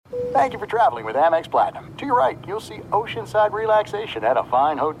Thank you for traveling with Amex Platinum. To your right, you'll see oceanside relaxation at a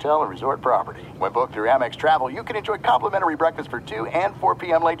fine hotel and resort property. When booked through Amex Travel, you can enjoy complimentary breakfast for 2 and 4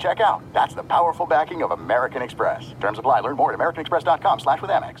 p.m. late checkout. That's the powerful backing of American Express. Terms apply. Learn more at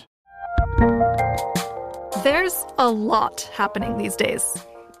americanexpress.com/withAmex. There's a lot happening these days.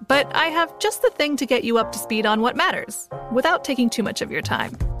 But I have just the thing to get you up to speed on what matters, without taking too much of your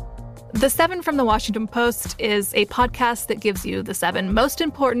time. The 7 from the Washington Post is a podcast that gives you the 7 most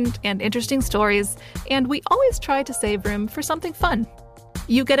important and interesting stories, and we always try to save room for something fun.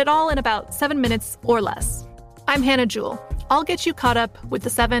 You get it all in about 7 minutes or less. I'm Hannah Jewell. I'll get you caught up with the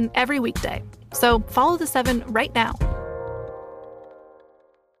 7 every weekday. So follow the 7 right now.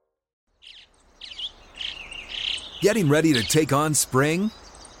 Getting ready to take on spring?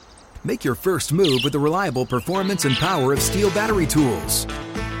 Make your first move with the reliable performance and power of Steel battery tools.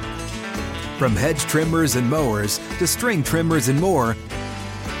 From hedge trimmers and mowers to string trimmers and more,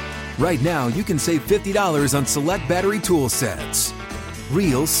 right now you can save $50 on select battery tool sets.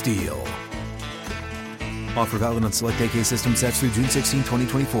 Real Steel. Offer valid on select AK system sets through June 16,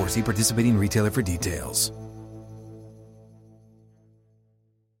 2024. See participating retailer for details.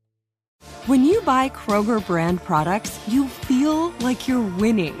 When you buy Kroger brand products, you feel like you're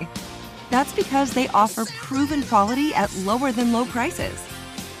winning. That's because they offer proven quality at lower than low prices.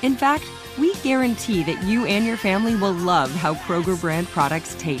 In fact, we guarantee that you and your family will love how Kroger brand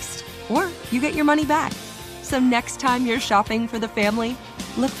products taste, or you get your money back. So next time you're shopping for the family,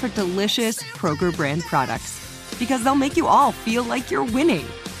 look for delicious Kroger brand products, because they'll make you all feel like you're winning.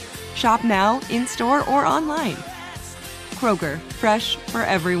 Shop now, in-store, or online. Kroger, fresh for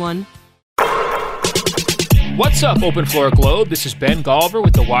everyone. What's up, Open Floor Globe? This is Ben Golliver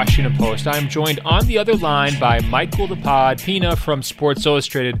with the Washington Post. I'm joined on the other line by Michael the Pod Pina from Sports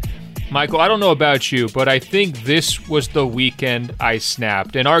Illustrated. Michael, I don't know about you, but I think this was the weekend I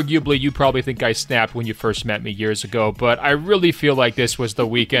snapped. And arguably, you probably think I snapped when you first met me years ago, but I really feel like this was the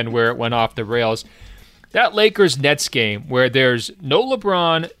weekend where it went off the rails. That Lakers-Nets game where there's no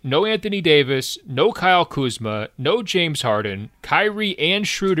LeBron, no Anthony Davis, no Kyle Kuzma, no James Harden, Kyrie and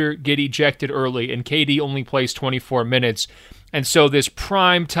Schroeder get ejected early, and KD only plays 24 minutes. And so this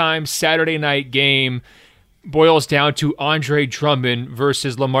prime-time Saturday night game boils down to Andre Drummond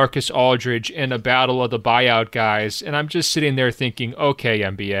versus LaMarcus Aldridge in a battle of the buyout guys. And I'm just sitting there thinking, okay,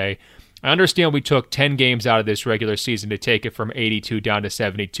 NBA, I understand we took 10 games out of this regular season to take it from 82 down to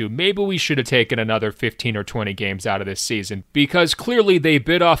 72. Maybe we should have taken another 15 or 20 games out of this season, because clearly they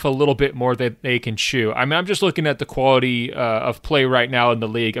bit off a little bit more than they can chew. I mean, I'm just looking at the quality of play right now in the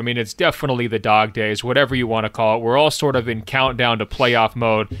league. I mean, it's definitely the dog days, whatever you want to call it. We're all sort of in countdown to playoff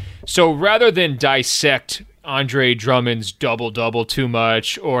mode. So rather than dissect Andre Drummond's double-double too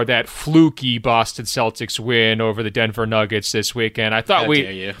much, or that fluky Boston Celtics win over the Denver Nuggets this weekend, I thought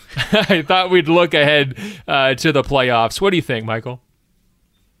I thought we'd look ahead to the playoffs. What do you think, Michael?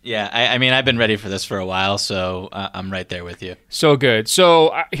 Yeah, I mean, I've been ready for this for a while, so I'm right there with you. So good.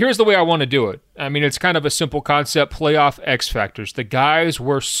 So here's the way I want to do it. I mean, it's kind of a simple concept, playoff X factors. The guys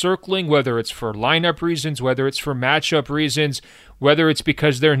we're circling, whether it's for lineup reasons, whether it's for matchup reasons, whether it's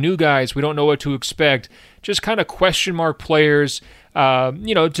because they're new guys, we don't know what to expect, just kind of question mark players,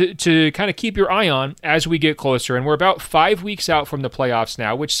 to kind of keep your eye on as we get closer. And we're about 5 weeks out from the playoffs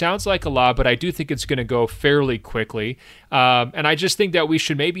now, which sounds like a lot, but I do think it's going to go fairly quickly. And I just think that we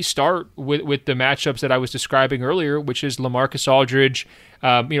should maybe start with the matchups that I was describing earlier, which is LaMarcus Aldridge,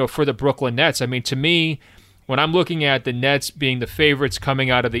 for the Brooklyn Nets. I mean, to me, when I'm looking at the Nets being the favorites coming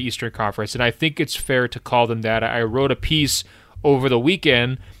out of the Eastern Conference, and I think it's fair to call them that. I wrote a piece over the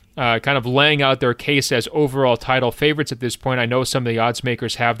weekend kind of laying out their case as overall title favorites at this point. I know some of the odds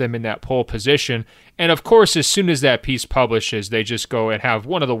makers have them in that pole position. And of course, as soon as that piece publishes, they just go and have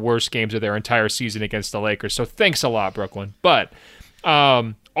one of the worst games of their entire season against the Lakers. So thanks a lot, Brooklyn. But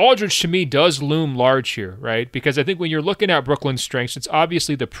Aldridge, to me, does loom large here, right? Because I think when you're looking at Brooklyn's strengths, it's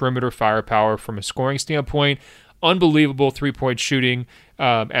obviously the perimeter firepower from a scoring standpoint. Unbelievable three-point shooting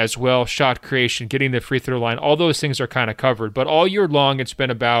as well, shot creation, getting the free throw line. All those things are kind of covered. But all year long, it's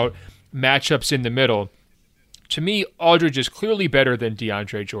been about matchups in the middle. To me, Aldridge is clearly better than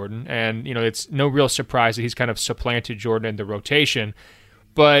DeAndre Jordan. And, it's no real surprise that he's kind of supplanted Jordan in the rotation.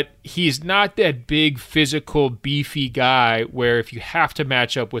 But he's not that big, physical, beefy guy where if you have to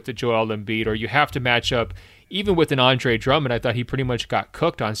match up with the Joel Embiid or you have to match up even with an Andre Drummond, I thought he pretty much got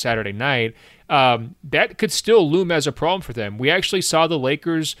cooked on Saturday night. That could still loom as a problem for them. We actually saw the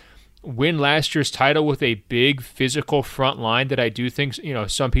Lakers win last year's title with a big physical front line that I do think,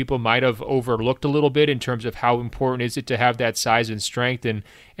 some people might have overlooked a little bit in terms of how important is it to have that size and strength and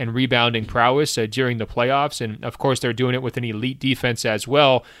rebounding prowess during the playoffs. And of course, they're doing it with an elite defense as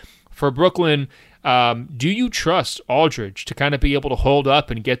well. For Brooklyn, do you trust Aldridge to kind of be able to hold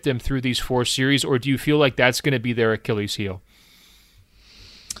up and get them through these 4 series, or do you feel like that's going to be their Achilles heel?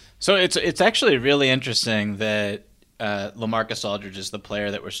 So it's actually really interesting that LaMarcus Aldridge is the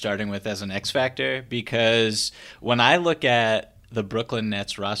player that we're starting with as an X factor, because when I look at the Brooklyn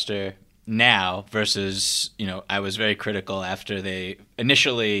Nets roster now versus, I was very critical after they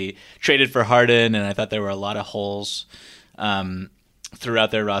initially traded for Harden, and I thought there were a lot of holes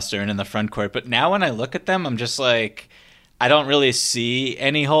throughout their roster and in the front court. But now when I look at them, I'm just like, I don't really see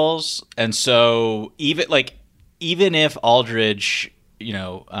any holes. And so even if Aldridge,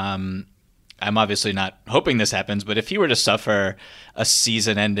 I'm obviously not hoping this happens, but if he were to suffer a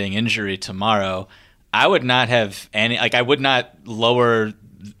season-ending injury tomorrow, I would not have I would not lower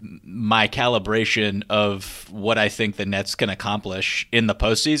my calibration of what I think the Nets can accomplish in the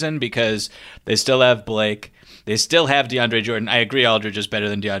postseason, because they still have Blake, they still have DeAndre Jordan. I agree Aldridge is better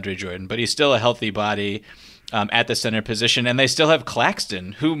than DeAndre Jordan, but he's still a healthy body at the center position, and they still have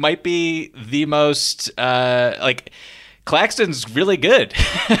Claxton, who might be the most Claxton's really good.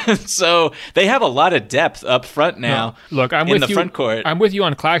 So they have a lot of depth up front now. No, look, I'm in with the you. Front court. I'm with you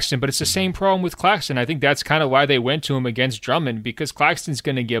on Claxton, but it's the same problem with Claxton. I think that's kind of why they went to him against Drummond, because Claxton's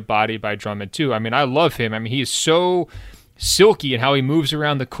going to get bodied by Drummond too. I mean, I love him. I mean, he is so silky in how he moves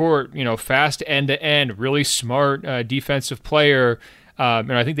around the court, fast end to end, really smart defensive player.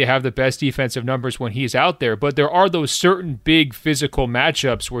 And I think they have the best defensive numbers when he's out there. But there are those certain big physical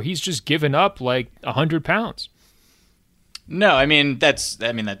matchups where he's just given up like 100 pounds. No,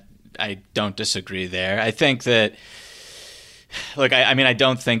 that I don't disagree there. I think that, I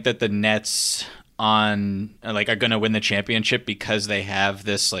don't think that the Nets are going to win the championship because they have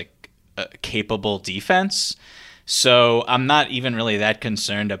this capable defense. So I'm not even really that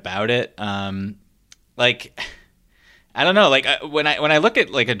concerned about it. I don't know. When I look at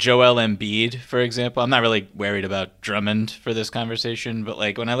a Joel Embiid, for example, I'm not really worried about Drummond for this conversation, but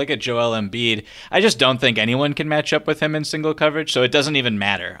when I look at Joel Embiid, I just don't think anyone can match up with him in single coverage. So it doesn't even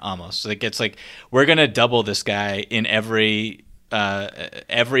matter almost. It's we're gonna double this guy in every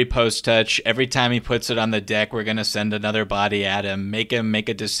post touch. Every time he puts it on the deck, we're gonna send another body at him, make him make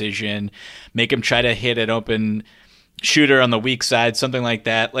a decision, make him try to hit an open shooter on the weak side, something like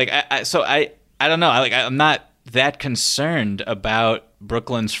that. I don't know. I'm not that concerned about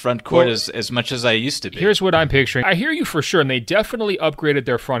Brooklyn's front court as much as I used to be. Here's what I'm picturing. I hear you for sure, and they definitely upgraded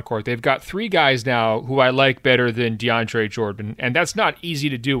their front court. They've got 3 guys now who I like better than DeAndre Jordan, and that's not easy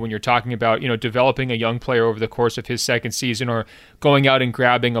to do when you're talking about, developing a young player over the course of his second season, or going out and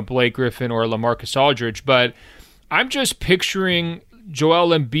grabbing a Blake Griffin or a LaMarcus Aldridge. But I'm just picturing Joel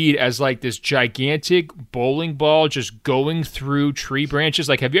Embiid as this gigantic bowling ball just going through tree branches.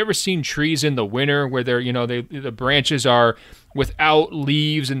 Have you ever seen trees in the winter where they're, the branches are without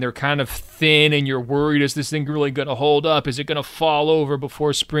leaves and they're kind of thin, and you're worried, is this thing really going to hold up? Is it going to fall over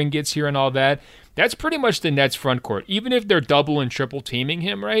before spring gets here and all that? That's pretty much the Nets front court. Even if they're double and triple teaming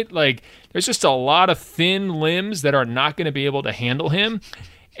him, right? There's just a lot of thin limbs that are not going to be able to handle him.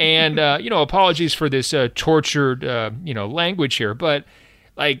 And, apologies for this tortured, language here, but,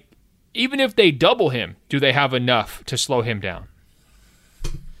 even if they double him, do they have enough to slow him down?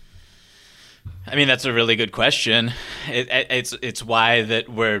 That's a really good question. It's why that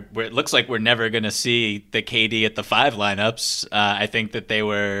it looks like we're never going to see the KD at the 5 lineups. I think that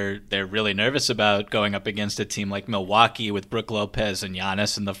they're really nervous about going up against a team like Milwaukee with Brook Lopez and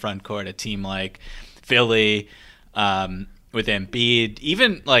Giannis in the front court, a team like Philly, with Embiid,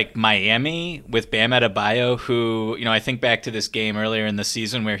 even Miami with Bam Adebayo, who, I think back to this game earlier in the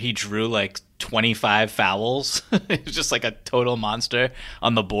season where he drew 25 fouls. It was just a total monster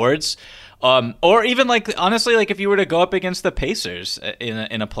on the boards. Or even honestly, if you were to go up against the Pacers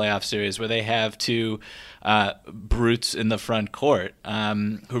in a playoff series where they have 2 brutes in the front court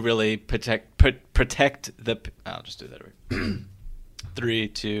who really protect the. I'll just do that right. 3,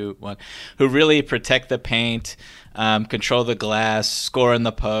 2, 1. Who really protect the paint, control the glass, score in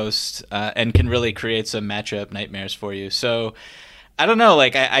the post, and can really create some matchup nightmares for you. So I don't know.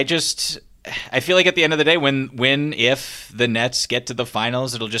 I feel at the end of the day, if the Nets get to the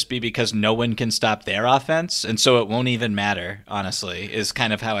finals, it'll just be because no one can stop their offense, and so it won't even matter, honestly, is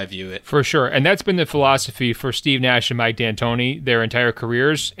kind of how I view it. For sure, and that's been the philosophy for Steve Nash and Mike D'Antoni their entire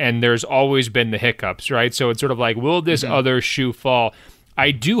careers, and there's always been the hiccups, right? So it's sort of will this other shoe fall? I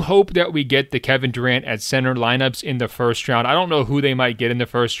do hope that we get the Kevin Durant at center lineups in the first round. I don't know who they might get in the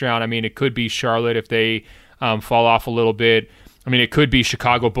first round. It could be Charlotte if they fall off a little bit. It could be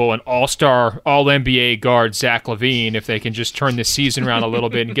Chicago Bull and all-star, all-NBA guard Zach LaVine if they can just turn the season around a little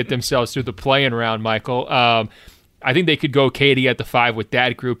bit and get themselves through the play-in round, Michael. I think they could go KD at the 5 with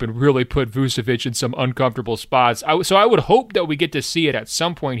that group and really put Vucevic in some uncomfortable spots. So I would hope that we get to see it at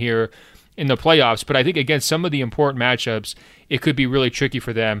some point here in the playoffs, but I think against some of the important matchups, it could be really tricky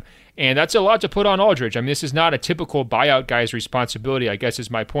for them. And that's a lot to put on Aldridge. I mean, this is not a typical buyout guy's responsibility, I guess is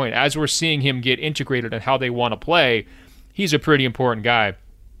my point. As we're seeing him get integrated in how they want to play, he's a pretty important guy.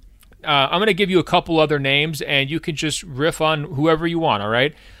 I'm going to give you a couple other names, and you can just riff on whoever you want, all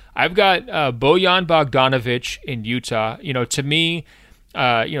right? I've got Bojan Bogdanovic in Utah. To me,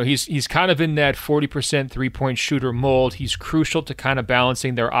 he's kind of in that 40% three-point shooter mold. He's crucial to kind of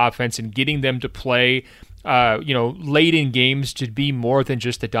balancing their offense and getting them to play, late in games to be more than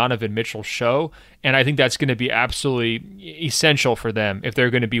just the Donovan Mitchell show. And I think that's going to be absolutely essential for them if they're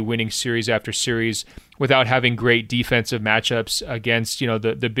going to be winning series after series without having great defensive matchups against,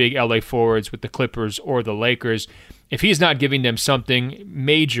 the big LA forwards with the Clippers or the Lakers. If he's not giving them something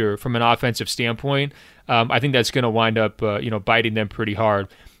major from an offensive standpoint, I think that's going to wind up, biting them pretty hard.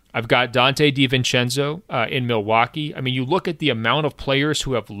 I've got Dante DiVincenzo in Milwaukee. I mean, you look at the amount of players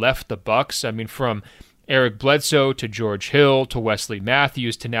who have left the Bucks. I mean, from Eric Bledsoe to George Hill to Wesley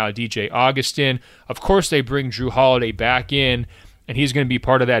Matthews to now DJ Augustin. Of course, they bring Drew Holiday back in, and he's going to be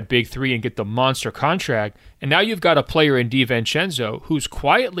part of that big three and get the monster contract. And now you've got a player in DiVincenzo who's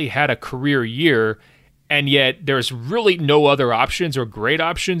quietly had a career year, and yet there's really no other options or great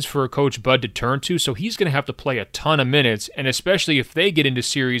options for Coach Bud to turn to, so he's going to have to play a ton of minutes, and especially if they get into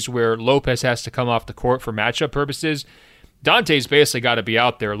series where Lopez has to come off the court for matchup purposes, Dante's basically got to be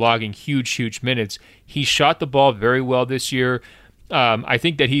out there logging huge minutes. He shot the ball very well this year. I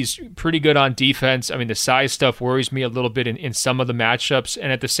think that he's pretty good on defense. I mean, the size stuff worries me a little bit in some of the matchups,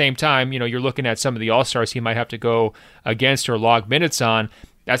 and at the same time, you're looking at some of the All-Stars he might have to go against or log minutes on.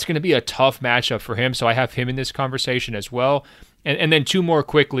 That's going to be a tough matchup for him, so I have him in this conversation as well. And then two more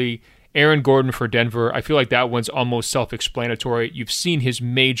quickly, Aaron Gordon for Denver. I feel like that one's almost self-explanatory. You've seen his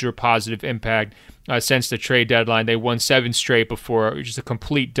major positive impact since the trade deadline. They won 7 straight before, just a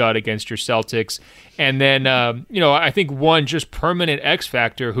complete dud against your Celtics. And then, I think one just permanent X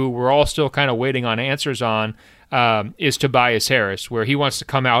factor who we're all still kind of waiting on answers on is Tobias Harris, where he wants to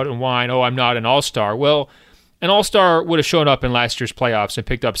come out and whine, oh, I'm not an all-star. Well, an all-star would have shown up in last year's playoffs and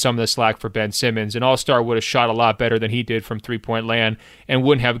picked up some of the slack for Ben Simmons. An all-star would have shot a lot better than he did from three-point land and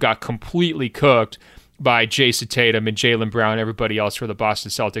wouldn't have got completely cooked by Jason Tatum and Jaylen Brown and everybody else for the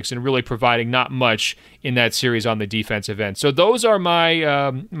Boston Celtics, and really providing not much in that series on the defensive end. So those are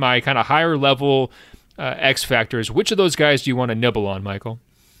my my kind of higher-level X factors. Which of those guys do you want to nibble on, Michael?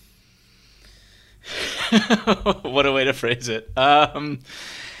 What a way to phrase it.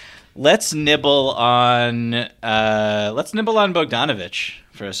 Let's nibble on Bogdanovic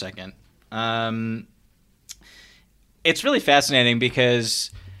for a second. It's really fascinating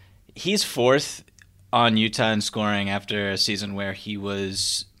because he's 4th on Utah in scoring after a season where he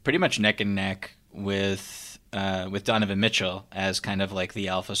was pretty much neck and neck with Donovan Mitchell as kind of like the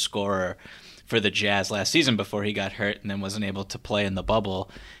alpha scorer for the Jazz last season before he got hurt and then wasn't able to play in the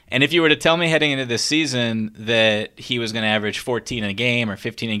bubble. And if you were to tell me heading into this season that he was going to average 14 a game or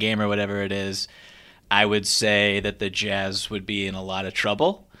 15 a game or whatever it is, I would say that the Jazz would be in a lot of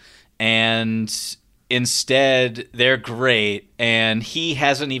trouble. And instead, they're great, and he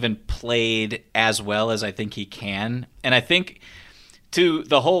hasn't even played as well as I think he can. And I think to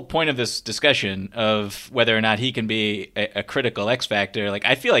the whole point of this discussion of whether or not he can be a critical X factor, like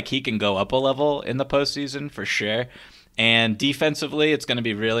I feel like he can go up a level in the postseason for sure. And defensively, it's going to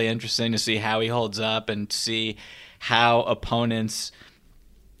be really interesting to see how he holds up and see how opponents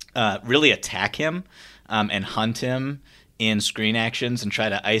really attack him and hunt him in screen actions and try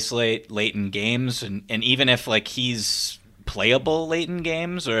to isolate late in games. And even if like he's playable late in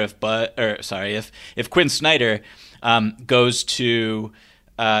games, or if Quinn Snyder goes to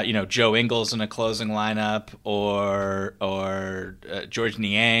Joe Ingles in a closing lineup, or George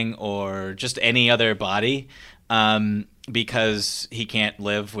Niang, or just any other body, because he can't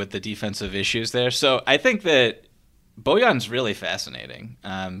live with the defensive issues there. So I think that Bojan's really fascinating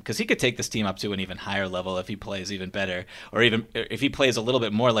because he could take this team up to an even higher level if he plays even better, or even if he plays a little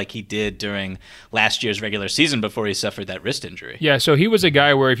bit more like he did during last year's regular season before he suffered that wrist injury. Yeah, so he was a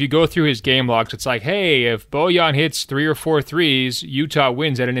guy where if you go through his game logs, it's like, hey, if Bojan hits 3 or 4 threes, Utah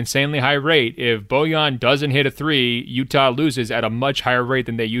wins at an insanely high rate. If Bojan doesn't hit a 3, Utah loses at a much higher rate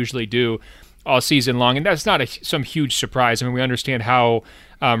than they usually do all season long. And that's not some huge surprise. I mean, we understand how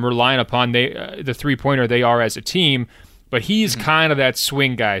reliant upon the three-pointer they are as a team, but he's kind of that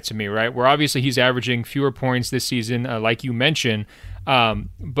swing guy to me, right? Where obviously he's averaging fewer points this season, like you mentioned,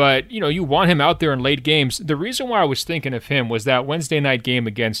 but you want him out there in late games. The reason why I was thinking of him was that Wednesday night game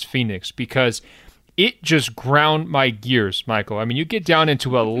against Phoenix, because it just ground my gears, Michael. I mean, you get down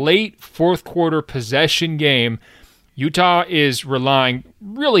into a late fourth quarter possession game. Utah is relying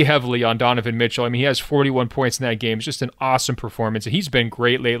really heavily on Donovan Mitchell. I mean, he has 41 points in that game. It's just an awesome performance. He's been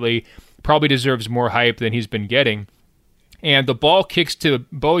great lately. Probably deserves more hype than he's been getting. And the ball kicks to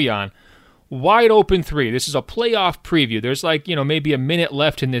Bojan. Wide open three. This is a playoff preview. There's maybe a minute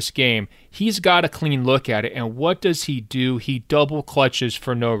left in this game. He's got a clean look at it. And what does he do? He double clutches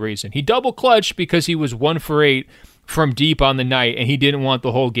for no reason. He double clutched because he was 1 for 8 from deep on the night, and he didn't want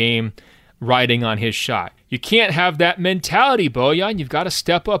the whole game riding on his shot. You can't have that mentality, Bojan. You've got to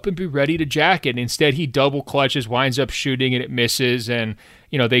step up and be ready to jack it. Instead, he double clutches, winds up shooting, and it misses, and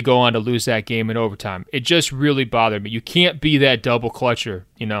they go on to lose that game in overtime. It just really bothered me. You can't be that double clutcher.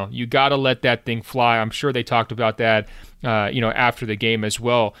 You got to let that thing fly. I'm sure they talked about that, after the game as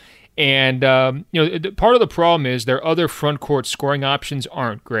well. And, part of the problem is their other front court scoring options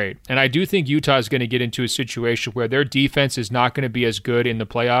aren't great. And I do think Utah is going to get into a situation where their defense is not going to be as good in the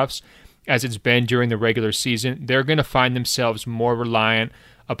playoffs as it's been during the regular season. They're going to find themselves more reliant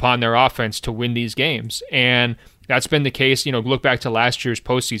upon their offense to win these games. And that's been the case. Look back to last year's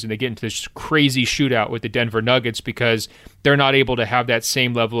postseason. They get into this crazy shootout with the Denver Nuggets because they're not able to have that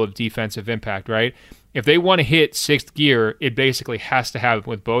same level of defensive impact, right? If they want to hit sixth gear, it basically has to happen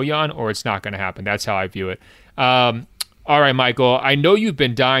with Bojan, or it's not going to happen. That's how I view it. All right, Michael, I know you've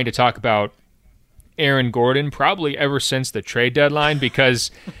been dying to talk about Aaron Gordon probably ever since the trade deadline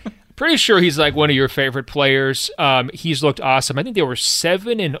because pretty sure he's like one of your favorite players. He's looked awesome. I think they were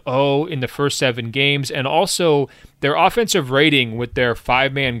 7-0 in the first 7 games, and also their offensive rating with their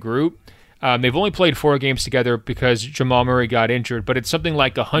 5-man group. They've only played 4 games together because Jamal Murray got injured, but it's something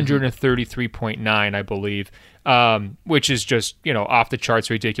like 133.9, I believe, which is just off the charts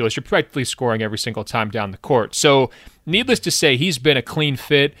ridiculous. You're practically scoring every single time down the court. So, needless to say, he's been a clean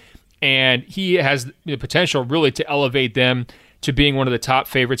fit, and he has the potential really to elevate them to being one of the top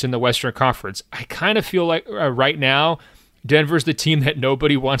favorites in the Western Conference. I kind of feel like right now, Denver's the team that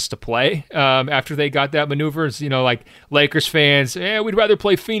nobody wants to play after they got that maneuver. Like Lakers fans, we'd rather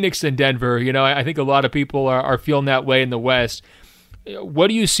play Phoenix than Denver. I think a lot of people are feeling that way in the West. What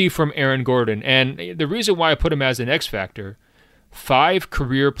do you see from Aaron Gordon? And the reason why I put him as an X factor, 5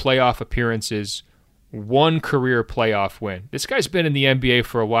 career playoff appearances, 1 career playoff win. This guy's been in the NBA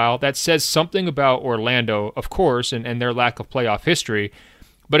for a while. That says something about Orlando, of course, and their lack of playoff history,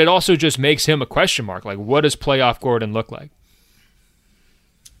 but it also just makes him a question mark. Like, what does playoff Gordon look like?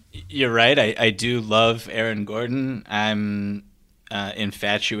 You're right. I do love Aaron Gordon. I'm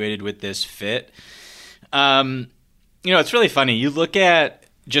infatuated with this fit. It's really funny. You look at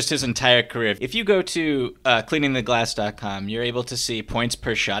just his entire career. If you go to cleaningtheglass.com, you're able to see points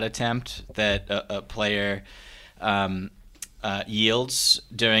per shot attempt that a player yields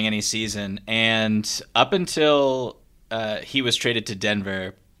during any season. And up until he was traded to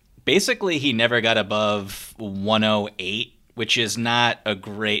Denver, basically he never got above 108, which is not a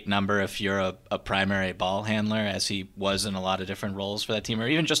great number if you're a primary ball handler, as he was in a lot of different roles for that team, or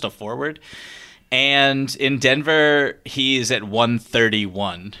even just a forward. And in Denver, he's at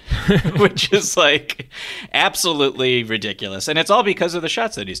 131, which is like absolutely ridiculous. And it's all because of the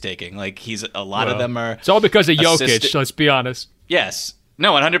shots that he's taking. Like a lot of them are. It's all because of Jokic. Let's be honest. Yes.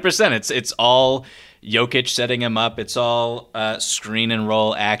 No, 100%. It's all Jokic setting him up. It's all screen and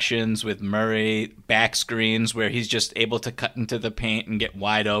roll actions with Murray, back screens where he's just able to cut into the paint and get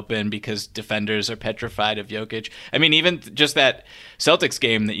wide open because defenders are petrified of Jokic. I mean, even just that Celtics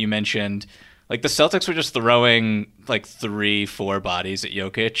game that you mentioned. Like, the Celtics were just throwing, 3-4 bodies at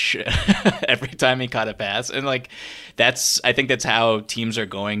Jokic every time he caught a pass. And, I think that's how teams are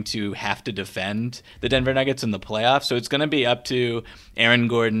going to have to defend the Denver Nuggets in the playoffs. So it's going to be up to Aaron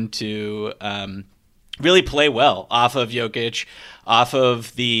Gordon to really play well off of Jokic, off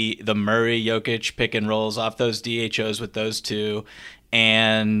of the Murray-Jokic pick and rolls, off those DHOs with those two.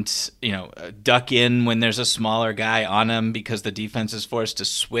 And, duck in when there's a smaller guy on him because the defense is forced to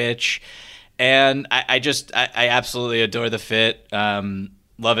switch. And I absolutely adore the fit,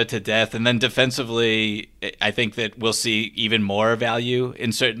 love it to death. And then defensively, I think that we'll see even more value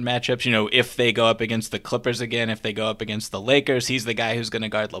in certain matchups. If they go up against the Clippers again, if they go up against the Lakers, he's the guy who's going to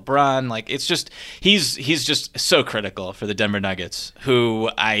guard LeBron. It's just he's just so critical for the Denver Nuggets,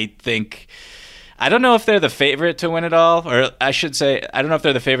 who I think – I don't know if they're the favorite to win it all, or I should say I don't know if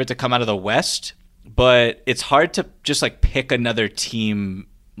they're the favorite to come out of the West, but it's hard to just pick another team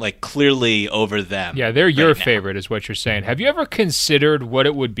clearly over them. Yeah, they're your favorite is what you're saying. Have you ever considered what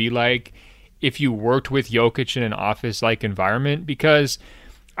it would be like if you worked with Jokic in an office-like environment? Because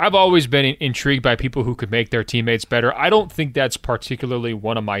I've always been intrigued by people who could make their teammates better. I don't think that's particularly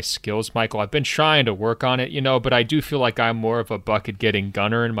one of my skills, Michael. I've been trying to work on it, but I do feel like I'm more of a bucket-getting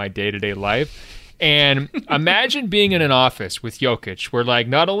gunner in my day-to-day life. And imagine being in an office with Jokic where, like,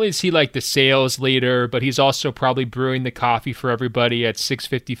 not only is he like the sales leader, but he's also probably brewing the coffee for everybody at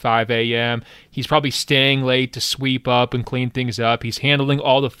 6:55 a.m. He's probably staying late to sweep up and clean things up. He's handling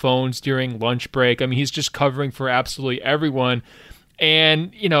all the phones during lunch break. I mean, he's just covering for absolutely everyone.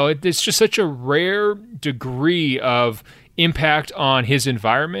 And, it's just such a rare degree of impact on his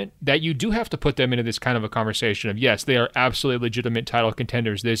environment that you do have to put them into this kind of a conversation of, yes, they are absolutely legitimate title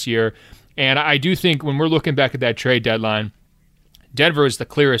contenders this year. And I do think when we're looking back at that trade deadline, Denver is the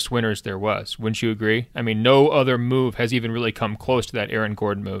clearest winners there was. Wouldn't you agree? I mean, no other move has even really come close to that Aaron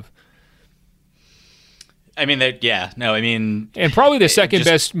Gordon move. I mean, and probably the second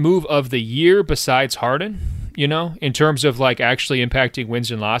best move of the year besides Harden, in terms of like actually impacting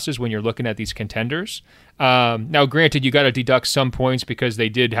wins and losses when you're looking at these contenders. Now, granted, you got to deduct some points because they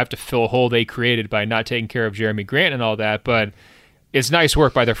did have to fill a hole they created by not taking care of Jeremy Grant and all that, but it's nice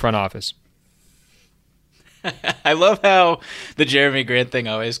work by their front office. I love how the Jeremy Grant thing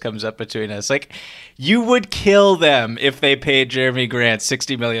always comes up between us. Like, you would kill them if they paid Jeremy Grant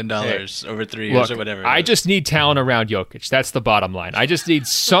 $60 million over 3 years or whatever. I just need talent around Jokic. That's the bottom line. I just need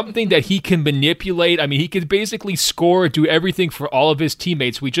something that he can manipulate. I mean, he can basically score, do everything for all of his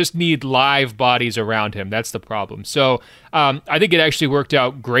teammates. We just need live bodies around him. That's the problem. So I think it actually worked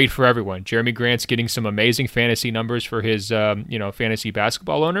out great for everyone. Jeremy Grant's getting some amazing fantasy numbers for his fantasy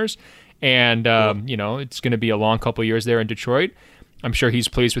basketball owners. And, it's going to be a long couple of years there in Detroit. I'm sure he's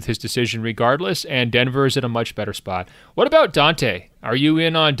pleased with his decision regardless, and Denver is in a much better spot. What about Dante? Are you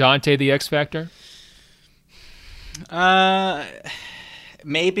in on Dante the X Factor?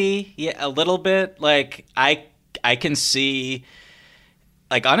 Maybe, yeah, a little bit. Like, I can see,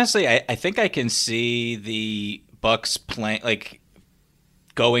 like, honestly, I think I can see the Bucks playing, like,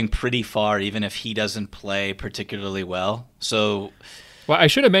 going pretty far even if he doesn't play particularly well. So... Well, I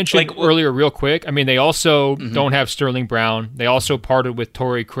should have mentioned earlier real quick. I mean, they also don't have Sterling Brown. They also parted with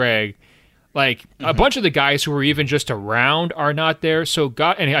Torrey Craig. Like, a bunch of the guys who were even just around are not there. So,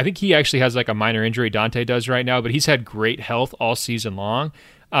 and I think he actually has like a minor injury, Dante does right now, but he's had great health all season long.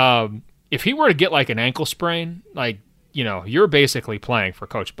 If he were to get like an ankle sprain, like, you're basically playing for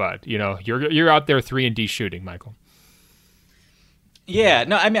Coach Bud. You're out there 3-and-D shooting, Michael. Yeah,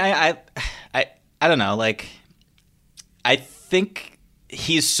 no, I mean, I don't know. Like, I think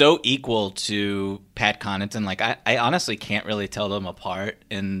he's so equal to Pat Connaughton. Like, I honestly can't really tell them apart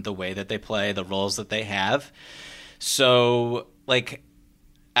in the way that they play, the roles that they have. So, like,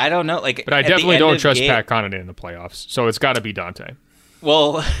 I don't know. Like, but I definitely don't trust Pat Connaughton in the playoffs. So it's got to be Dante.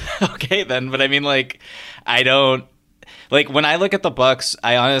 Well, okay then. But I mean, like, I don't. Like, when I look at the Bucks,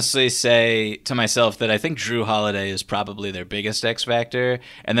 I honestly say to myself that I think Drew Holiday is probably their biggest X factor,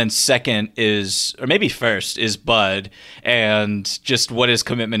 and then second is, or maybe first, is Bud, and just what his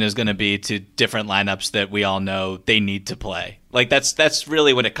commitment is going to be to different lineups that we all know they need to play. Like, that's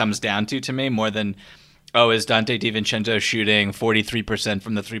really what it comes down to me, more than, is Dante DiVincenzo shooting 43%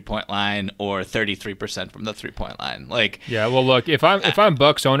 from the 3-point line or 33% from the 3-point line? Like, yeah, well, look, if I'm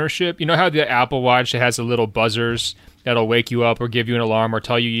Bucks ownership, you know how the Apple Watch has the little buzzers that'll wake you up or give you an alarm or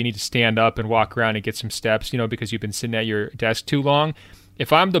tell you need to stand up and walk around and get some steps, because you've been sitting at your desk too long.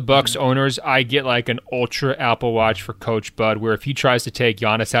 If I'm the Bucks owners, I get like an ultra Apple Watch for Coach Bud, where if he tries to take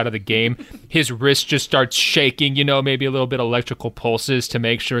Giannis out of the game, his wrist just starts shaking, maybe a little bit of electrical pulses to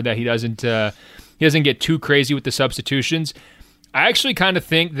make sure that he doesn't get too crazy with the substitutions. I actually kind of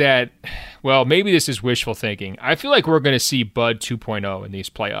think that, well, maybe this is wishful thinking. I feel like we're going to see Bud 2.0 in these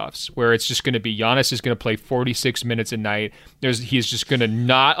playoffs, where it's just going to be Giannis is going to play 46 minutes a night. He's just going to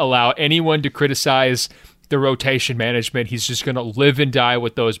not allow anyone to criticize the rotation management. He's just going to live and die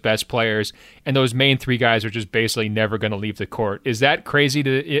with those best players, and those main three guys are just basically never going to leave the court. Is that crazy?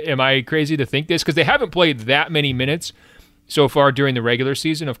 Am I crazy to think this? Because they haven't played that many minutes so far during the regular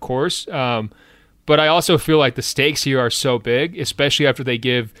season, of course. But I also feel like the stakes here are so big, especially after they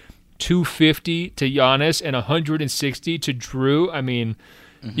give 250 to Giannis and 160 to Drew. I mean,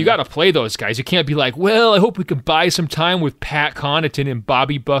 you got to play those guys. You can't be like, well, I hope we can buy some time with Pat Connaughton and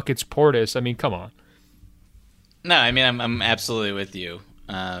Bobby Buckets Portis. I mean, come on. No, I mean, I'm absolutely with you.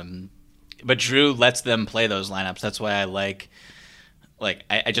 But Drew lets them play those lineups. That's why I like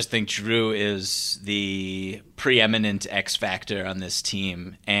I just think Drew is the preeminent X factor on this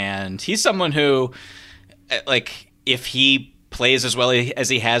team. And he's someone who, like, if he plays as well as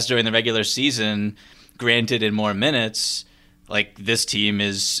he has during the regular season, granted in more minutes, like, this team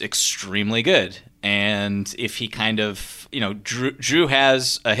is extremely good. And if he kind of, Drew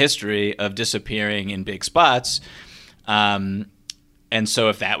has a history of disappearing in big spots. And so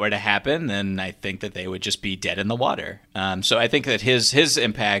if that were to happen, then I think that they would just be dead in the water. So I think that his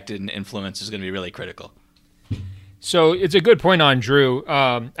impact and influence is going to be really critical. So it's a good point on Drew.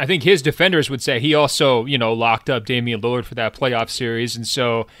 I think his defenders would say he also, locked up Damian Lillard for that playoff series. And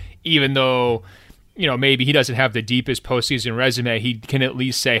so even though, maybe he doesn't have the deepest postseason resume, he can at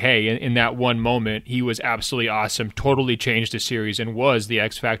least say, hey, in that one moment, he was absolutely awesome, totally changed the series and was the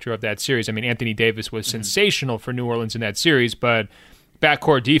X factor of that series. I mean, Anthony Davis was sensational for New Orleans in that series, but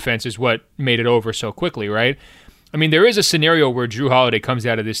backcourt defense is what made it over so quickly, right? I mean, there is a scenario where Drew Holiday comes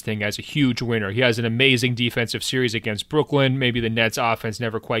out of this thing as a huge winner. He has an amazing defensive series against Brooklyn. Maybe the Nets offense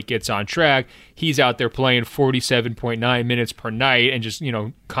never quite gets on track. He's out there playing 47.9 minutes per night and just,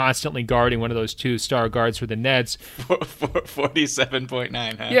 constantly guarding one of those 2-star guards for the Nets.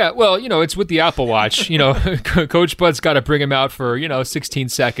 47.9, huh? Yeah, well, it's with the Apple Watch. Coach Bud's got to bring him out for, 16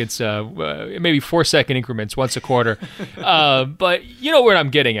 seconds, maybe 4-second increments once a quarter. But you know where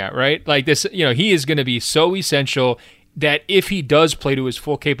I'm getting at, right? Like this, he is going to be so essential that if he does play to his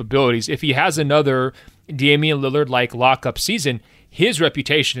full capabilities, if he has another Damian Lillard-like lockup season, his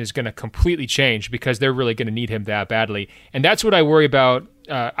reputation is going to completely change because they're really going to need him that badly. And that's what I worry about.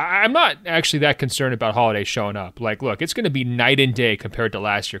 I'm not actually that concerned about Holiday showing up. Like, look, it's going to be night and day compared to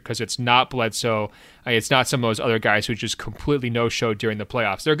last year because it's not Bledsoe. It's not some of those other guys who just completely no-showed during the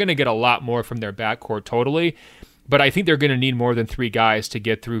playoffs. They're going to get a lot more from their backcourt totally, but I think they're going to need more than 3 guys to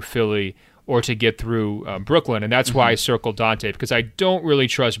get through Philly or to get through Brooklyn. And that's why I circled Dante, because I don't really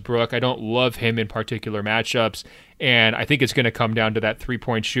trust Brook. I don't love him in particular matchups. And I think it's going to come down to that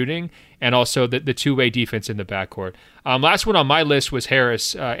 3-point shooting and also the two-way defense in the backcourt. Last one on my list was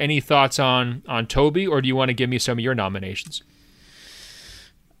Harris. Any thoughts on Toby, or do you want to give me some of your nominations?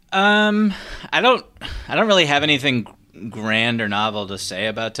 I don't really have anything grand or novel to say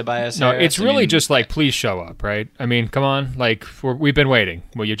about Tobias Harris. No, it's really just like, please show up, right? I mean, come on, like we've been waiting.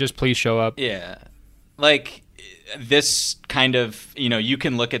 Will you just please show up? Yeah, like this kind of, you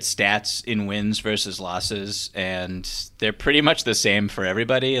can look at stats in wins versus losses, and they're pretty much the same for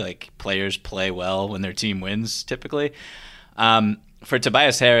everybody. Like players play well when their team wins, typically. For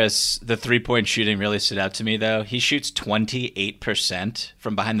Tobias Harris, the 3-point shooting really stood out to me, though. He shoots 28%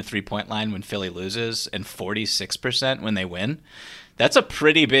 from behind the 3-point line when Philly loses and 46% when they win. That's a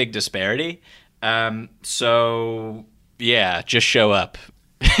pretty big disparity. So, yeah, just show up.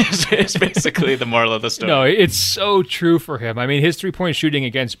 It's basically the moral of the story. No, it's so true for him. I mean, his 3-point shooting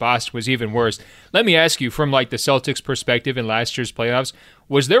against Boston was even worse. Let me ask you, from like the Celtics' perspective in last year's playoffs,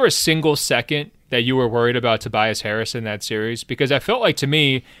 was there a single second that you were worried about Tobias Harris in that series? Because I felt like, to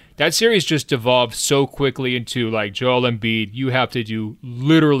me, that series just devolved so quickly into like Joel Embiid, you have to do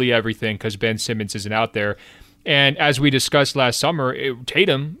literally everything because Ben Simmons isn't out there. And as we discussed last summer,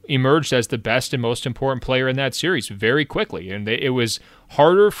 Tatum emerged as the best and most important player in that series very quickly. And it was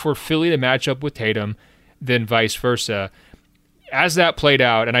harder for Philly to match up with Tatum than vice versa. As that played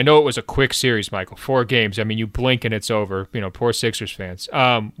out, and I know it was a quick series, Michael, 4 games. I mean, you blink and it's over. Poor Sixers fans.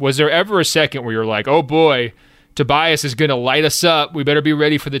 Was there ever a second where you're like, oh boy, Tobias is going to light us up. We better be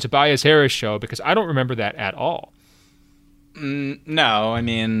ready for the Tobias Harris show? Because I don't remember that at all. No, I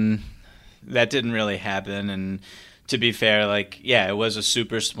mean, that didn't really happen. And to be fair, it was a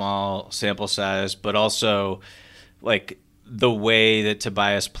super small sample size, but also the way that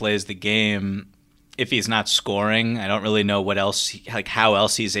Tobias plays the game, if he's not scoring, I don't really know what else, how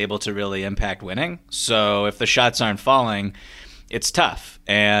else he's able to really impact winning. So if the shots aren't falling, it's tough.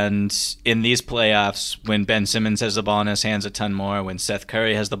 And in these playoffs, when Ben Simmons has the ball in his hands a ton more, when Seth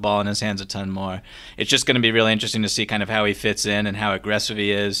Curry has the ball in his hands a ton more, it's just going to be really interesting to see kind of how he fits in and how aggressive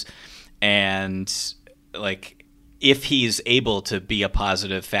he is. And if he's able to be a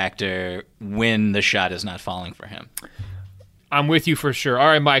positive factor when the shot is not falling for him. I'm with you for sure. All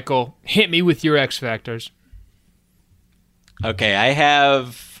right, Michael, hit me with your X factors. Okay, I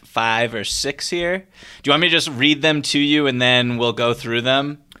have 5 or 6 here. Do you want me to just read them to you and then we'll go through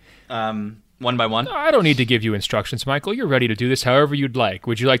them one by one? No, I don't need to give you instructions, Michael. You're ready to do this however you'd like.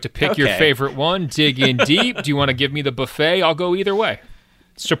 Would you like to pick your favorite one, dig in deep? Do you want to give me the buffet? I'll go either way.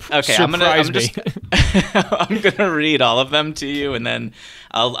 Okay, I'm gonna read all of them to you, and then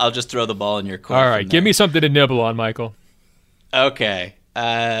I'll just throw the ball in your court. All right, give me something to nibble on, Michael. Okay,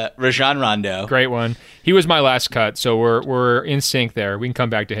 Rajon Rondo, great one. He was my last cut, so we're in sync there. We can come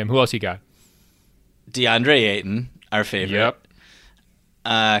back to him. Who else you got? DeAndre Ayton, our favorite. Yep.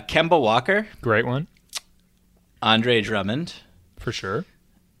 Kemba Walker, great one. Andre Drummond, for sure.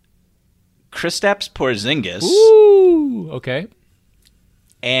 Kristaps Porzingis. Ooh, okay.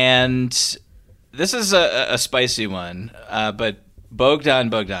 And This is a spicy one, but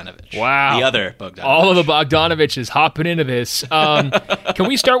Bogdanovic. Wow. The other Bogdanovic. All of the Bogdanovic is hopping into this. Can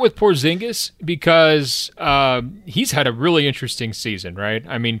we start with Porzingis? Because he's had a really interesting season, right?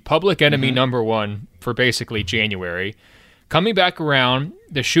 I mean, public enemy number one for basically January. Coming back around,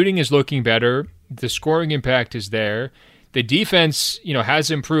 the shooting is looking better. The scoring impact is there. The defense, has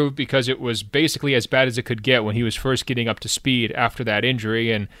improved because it was basically as bad as it could get when he was first getting up to speed after that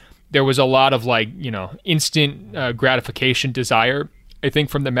injury. And there was a lot of instant gratification desire, I think,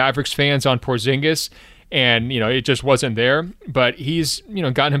 from the Mavericks fans on Porzingis. And, it just wasn't there. But he's,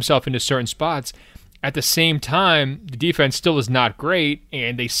 gotten himself into certain spots. At the same time, the defense still is not great,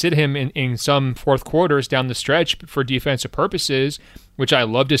 and they sit him in some fourth quarters down the stretch for defensive purposes, which I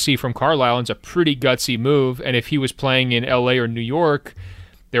love to see from Carlisle. It's a pretty gutsy move, and if he was playing in LA or New York,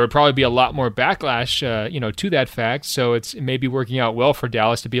 there would probably be a lot more backlash, to that fact. So it may be working out well for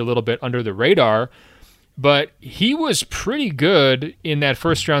Dallas to be a little bit under the radar. But he was pretty good in that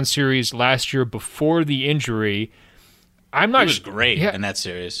first-round series last year before the injury. He was great in that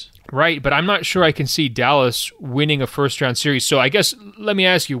series. Right, but I'm not sure I can see Dallas winning a first-round series. So I guess let me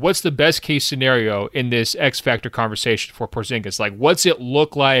ask you, what's the best-case scenario in this X-Factor conversation for Porzingis? What's it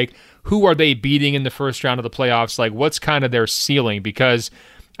look like? Who are they beating in the first round of the playoffs? What's kind of their ceiling? Because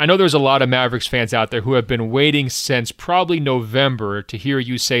I know there's a lot of Mavericks fans out there who have been waiting since probably November to hear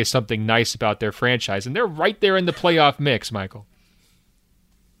you say something nice about their franchise, and they're right there in the playoff mix, Michael.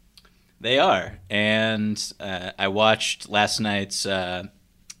 They are, and I watched last night's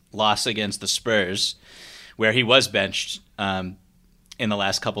loss against the Spurs, where he was benched in the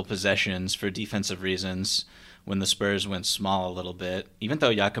last couple possessions for defensive reasons when the Spurs went small a little bit, even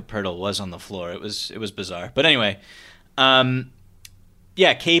though Jakob Poeltl was on the floor. It was bizarre. But anyway,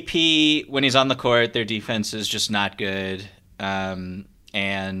 KP, when he's on the court, their defense is just not good, and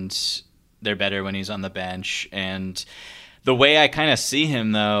they're better when he's on the bench. And the way I kind of see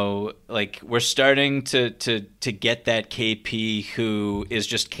him, though, we're starting to get that KP who is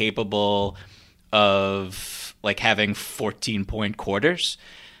just capable of having 14-point quarters,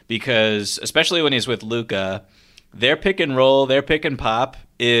 because especially when he's with Luka, their pick and roll, their pick and pop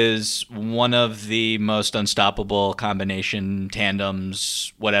is one of the most unstoppable combination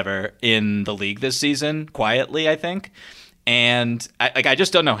tandems, whatever, in the league this season. Quietly, I think, and I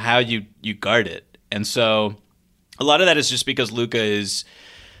just don't know how you guard it, and so. A lot of that is just because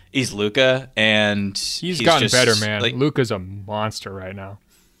he's Luka, and he's gotten better, man. Luka's a monster right now.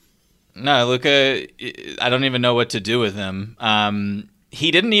 No, Luka, I don't even know what to do with him.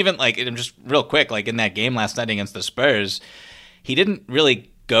 He didn't even just real quick, in that game last night against the Spurs, he didn't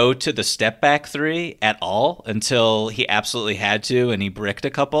really go to the step back three at all until he absolutely had to, and he bricked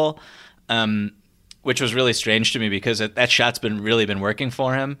a couple. Which was really strange to me because that shot's really been working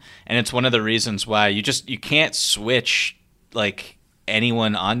for him, and it's one of the reasons why you can't switch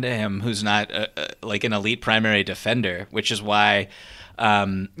anyone onto him who's not an elite primary defender, which is why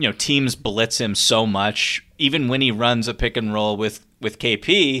teams blitz him so much, even when he runs a pick and roll with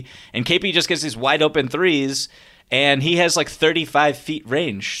KP, and KP just gets these wide open threes, and he has 35 feet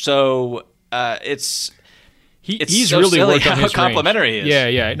range, so it's. He's so really worked on his complimentary range.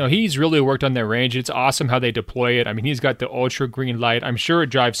 Yeah. No, he's really worked on their range. It's awesome how they deploy it. I mean, he's got the ultra green light. I'm sure it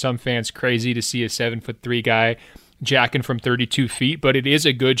drives some fans crazy to see a 7'3" guy jacking from 32 feet, but it is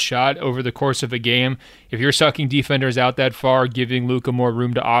a good shot over the course of a game. If you're sucking defenders out that far, giving Luka more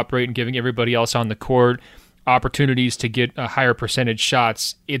room to operate and giving everybody else on the court opportunities to get a higher percentage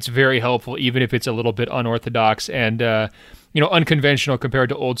shots, it's very helpful, even if it's a little bit unorthodox and unconventional compared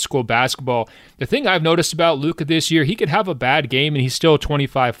to old school basketball. The thing I've noticed about Luka this year, he could have a bad game and he's still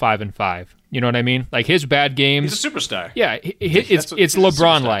 25-5-5. You know what I mean? His bad games. He's a superstar. Yeah, it's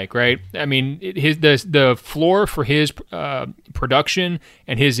LeBron-like, right? I mean, the floor for his production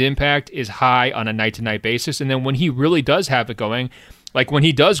and his impact is high on a night-to-night basis. And then when he really does have it going, when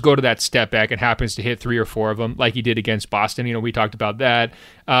he does go to that step back and happens to hit 3 or 4 of them, like he did against Boston, we talked about that.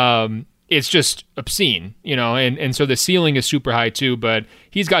 It's just obscene, and so the ceiling is super high too, but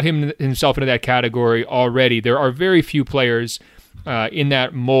he's got himself into that category already. There are very few players in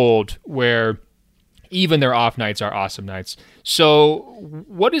that mold where even their off nights are awesome nights. So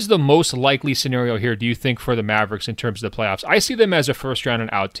what is the most likely scenario here, do you think, for the Mavericks in terms of the playoffs? I see them as a first round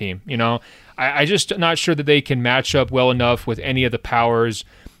and out team. I just not sure that they can match up well enough with any of the powers,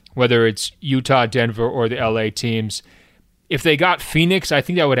 whether it's Utah, Denver, or the LA teams. If they got Phoenix, I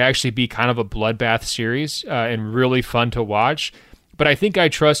think that would actually be kind of a bloodbath series and really fun to watch. But I think I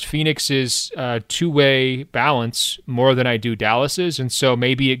trust Phoenix's two-way balance more than I do Dallas's, and so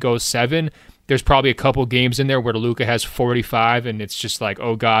maybe it goes 7. there's probably a couple games in there where Luka has 45 and it's just like,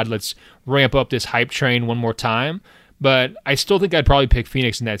 oh God, let's ramp up this hype train one more time. But I still think I'd probably pick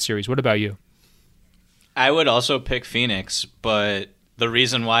Phoenix in that series. What about you? I would also pick Phoenix, but the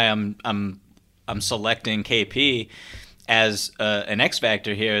reason why I'm selecting KP as an X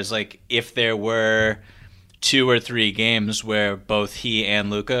factor here is like if there were 2 or 3 games where both he and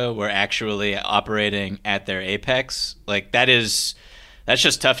Luka were actually operating at their apex, like that's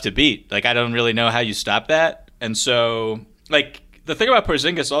just tough to beat. Like I don't really know how you stop that. And so like the thing about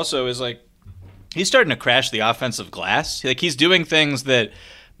Porzingis also is like he's starting to crash the offensive glass. Like he's doing things that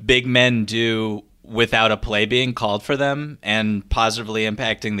big men do without a play being called for them and positively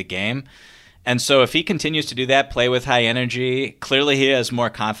impacting the game. And so if he continues to do that, play with high energy, clearly he has more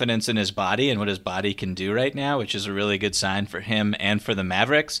confidence in his body and what his body can do right now, which is a really good sign for him and for the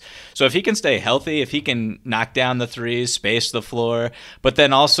Mavericks. So if he can stay healthy, if he can knock down the threes, space the floor, but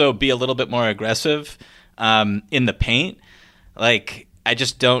then also be a little bit more aggressive in the paint, like I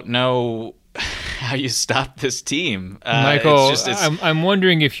just don't know how you stop this team. Michael, I'm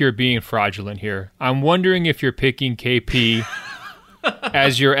wondering if you're being fraudulent here. I'm wondering if you're picking KP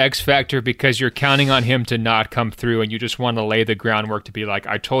as your X factor because you're counting on him to not come through and you just want to lay the groundwork to be like,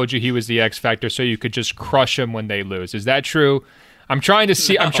 I told you he was the X factor so you could just crush him when they lose. Is that true? I'm trying to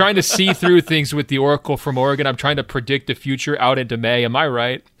see through things with the Oracle from Oregon. I'm trying to predict the future out into May. Am I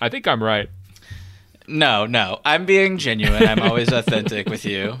right? I think I'm right. No. I'm being genuine. I'm always authentic with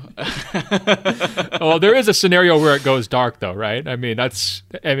you. Well, there is a scenario where it goes dark though, right?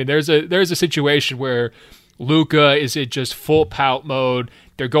 There's a situation where Luka is in just full pout mode.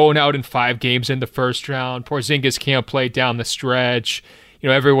 They're going out in 5 games in the first round. Porzingis can't play down the stretch.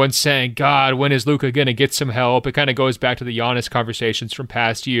 Everyone's saying, God, when is Luka going to get some help? It kind of goes back to the Giannis conversations from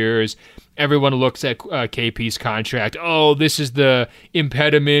past years. Everyone looks at KP's contract. Oh, this is the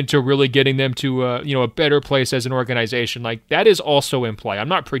impediment to really getting them to a better place as an organization. Like that is also in play. I'm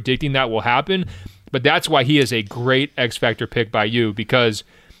not predicting that will happen, but that's why he is a great X Factor pick by you because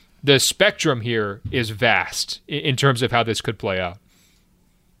the spectrum here is vast in terms of how this could play out.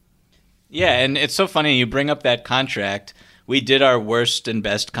 Yeah, and it's so funny you bring up that contract. We did our worst and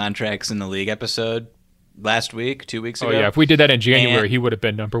best contracts in the league episode last week, 2 weeks ago. Oh, yeah. If we did that in January, he would have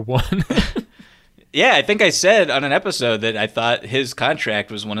been number 1. Yeah, I think I said on an episode that I thought his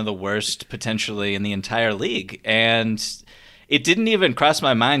contract was one of the worst potentially in the entire league. And it didn't even cross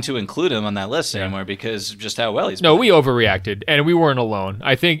my mind to include him on that list anymore because of just how well he's playing. No, we overreacted, and we weren't alone.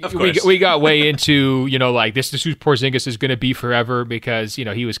 I think we got way into, this is who Porzingis is going to be forever because,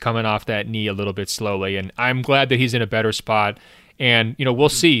 he was coming off that knee a little bit slowly, and I'm glad that he's in a better spot. And, we'll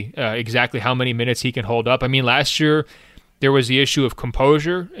see exactly how many minutes he can hold up. I mean, last year, there was the issue of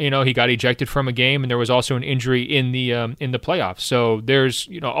composure. He got ejected from a game, and there was also an injury in the playoffs. So there's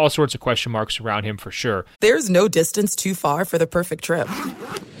all sorts of question marks around him for sure. There's no distance too far for the perfect trip.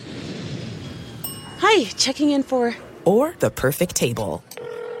 Hi, checking in for... Or the perfect table.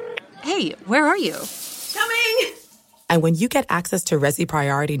 Hey, where are you? Coming! And when you get access to Resi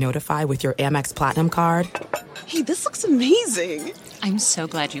Priority Notify with your Amex Platinum card... Hey, this looks amazing. I'm so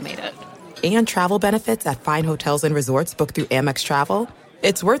glad you made it. And travel benefits at fine hotels and resorts booked through Amex Travel,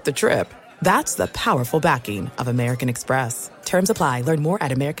 it's worth the trip. That's the powerful backing of American Express. Terms apply. Learn more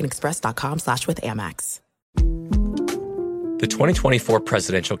at americanexpress.com/withAmex. The 2024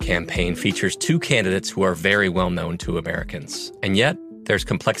 presidential campaign features 2 candidates who are very well known to Americans. And yet, there's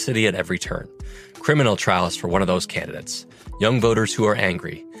complexity at every turn. Criminal trials for one of those candidates. Young voters who are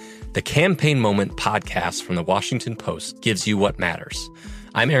angry. The Campaign Moment podcast from The Washington Post gives you what matters.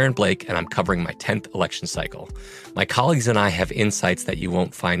 I'm Aaron Blake, and I'm covering my 10th election cycle. My colleagues and I have insights that you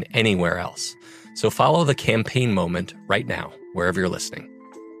won't find anywhere else. So follow The Campaign Moment right now, wherever you're listening.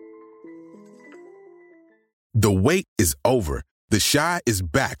 The wait is over. The Chi is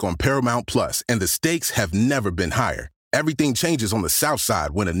back on Paramount Plus, and the stakes have never been higher. Everything changes on the South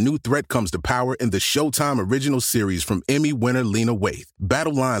Side when a new threat comes to power in the Showtime original series from Emmy winner Lena Waithe.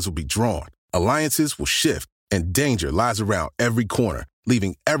 Battle lines will be drawn, alliances will shift, and danger lies around every corner,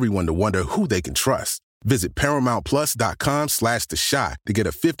 leaving everyone to wonder who they can trust. Visit ParamountPlus.com/The Chi to get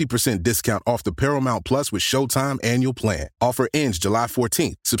a 50% discount off the Paramount Plus with Showtime annual plan. Offer ends July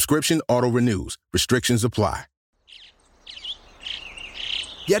 14th. Subscription auto-renews. Restrictions apply.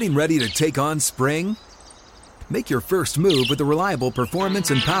 Getting ready to take on spring? Make your first move with the reliable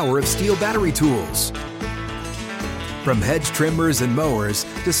performance and power of Steel battery tools. From hedge trimmers and mowers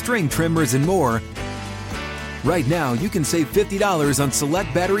to string trimmers and more, right now you can save $50 on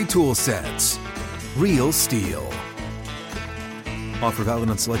select battery tool sets. Real Steel. Offer valid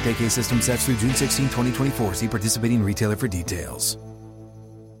on select AK system sets through June 16, 2024. See participating retailer for details.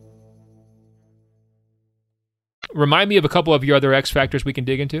 Remind me of a couple of your other X factors we can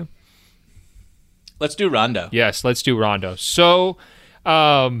dig into. Let's do Rondo. Yes, let's do Rondo. So,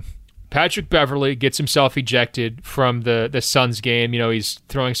 Patrick Beverley gets himself ejected from the Suns game. He's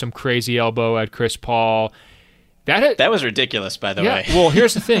throwing some crazy elbow at Chris Paul. That was ridiculous, by the way. Well,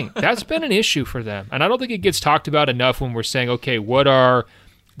 here's the thing. That's been an issue for them. And I don't think it gets talked about enough when we're saying, okay, what are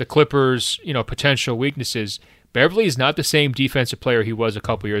the Clippers' potential weaknesses? Beverley is not the same defensive player he was a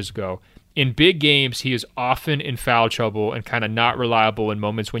couple years ago. In big games, he is often in foul trouble and kind of not reliable in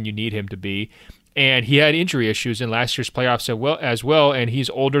moments when you need him to be. And he had injury issues in last year's playoffs as well, and he's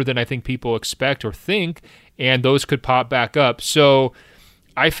older than I think people expect or think, and those could pop back up. So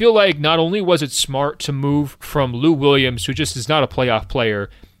I feel like not only was it smart to move from Lou Williams, who just is not a playoff player,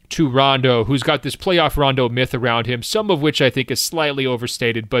 to Rondo, who's got this playoff Rondo myth around him, some of which I think is slightly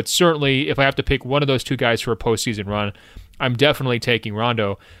overstated, but certainly if I have to pick one of those two guys for a postseason run, I'm definitely taking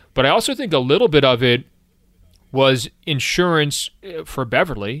Rondo. But I also think a little bit of it was insurance for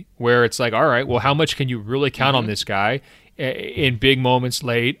Beverley, where it's like, all right, well, how much can you really count on this guy in big moments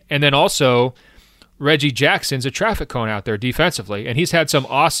late? And then also, Reggie Jackson's a traffic cone out there defensively, and he's had some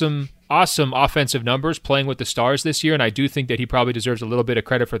awesome offensive numbers playing with the Stars this year, and I do think that he probably deserves a little bit of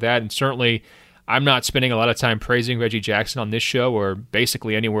credit for that, and certainly I'm not spending a lot of time praising Reggie Jackson on this show or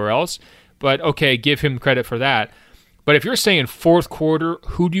basically anywhere else, but okay, give him credit for that. But if you're saying fourth quarter,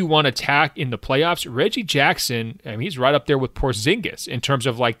 who do you want to attack in the playoffs? Reggie Jackson, he's right up there with Porzingis in terms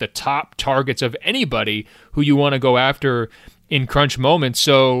of like the top targets of anybody who you want to go after in crunch moments.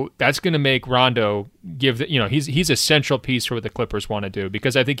 So that's going to make Rondo he's a central piece for what the Clippers want to do,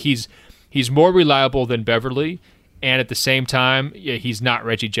 because I think he's more reliable than Beverley, and at the same time, he's not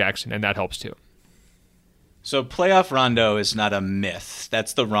Reggie Jackson, and that helps too. So playoff Rondo is not a myth.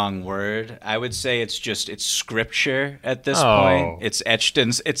 That's the wrong word. I would say it's scripture at this point. It's etched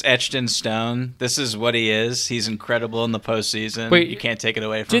in stone. This is what he is. He's incredible in the postseason. Wait, you can't take it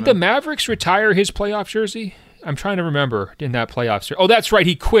away from him. Did the Mavericks retire his playoff jersey? I'm trying to remember in that playoff series. Oh, that's right.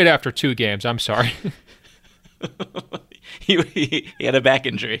 He quit after 2 games. I'm sorry. He had a back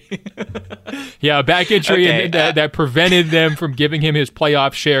injury. Yeah, a back injury, okay, and that prevented them from giving him his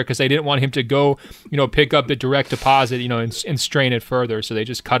playoff share because they didn't want him to go, pick up the direct deposit, and strain it further. So they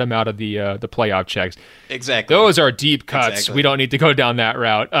just cut him out of the playoff checks. Exactly. Those are deep cuts. Exactly. We don't need to go down that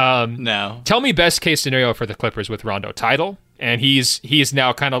route. No. Tell me best case scenario for the Clippers with Rondo. Title? And he's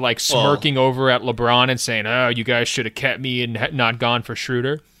now kind of like smirking over at LeBron and saying, "Oh, you guys should have kept me and not gone for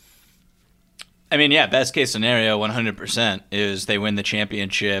Schroeder." I mean, yeah, best case scenario, 100% is they win the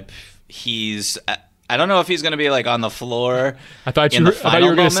championship. I don't know if he's going to be like on the floor. I thought you were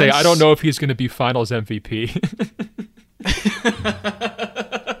going to say, I don't know if he's going to be Finals MVP.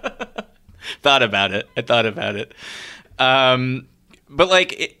 Thought about it. I thought about it. But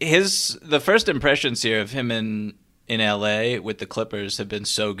like the first impressions here of him in LA with the Clippers have been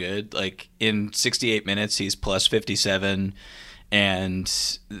so good. Like in 68 minutes, he's plus 57.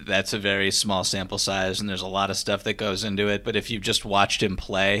 And that's a very small sample size, and there's a lot of stuff that goes into it. But if you've just watched him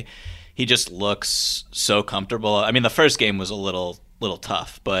play, he just looks so comfortable. I mean, the first game was a little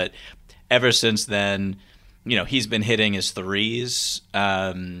tough, but ever since then, he's been hitting his threes.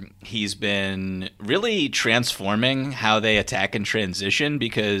 He's been really transforming how they attack and transition,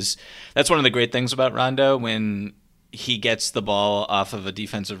 because that's one of the great things about Rondo. When he gets the ball off of a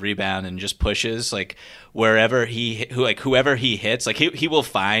defensive rebound and just pushes, like whoever he hits, like he will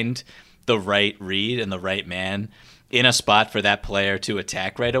find the right read and the right man in a spot for that player to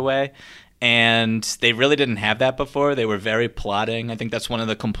attack right away. And they really didn't have that before. They were very plodding. I think that's one of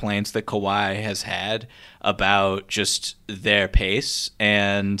the complaints that Kawhi has had about just their pace.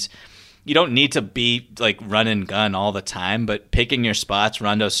 And you don't need to be like run and gun all the time, but picking your spots,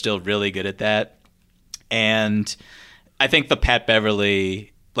 Rondo's still really good at that. And I think the Pat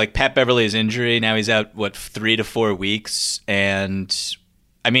Beverley's injury, now he's out, 3 to 4 weeks. And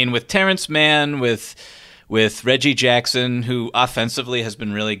I mean, with Terrence Mann, with Reggie Jackson, who offensively has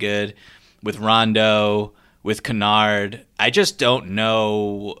been really good, with Rondo, with Kennard, I just don't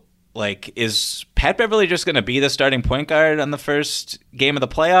know, like, is Pat Beverley just going to be the starting point guard on the first game of the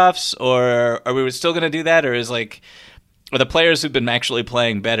playoffs? Or are we still going to do that? Or are the players who've been actually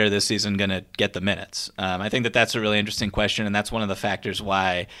playing better this season going to get the minutes? I think that's a really interesting question, and that's one of the factors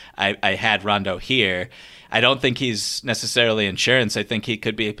why I had Rondo here. I don't think he's necessarily insurance. I think he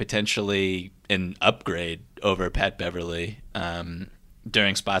could be potentially an upgrade over Pat Beverley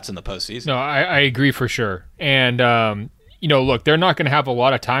during spots in the postseason. No, I agree for sure. And, look, they're not going to have a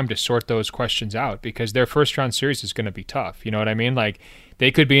lot of time to sort those questions out because their first-round series is going to be tough. You know what I mean? Like,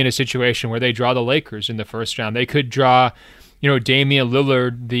 they could be in a situation where they draw the Lakers in the first round. They could draw, Damian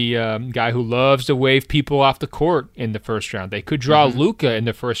Lillard, the guy who loves to wave people off the court in the first round. They could draw Luka in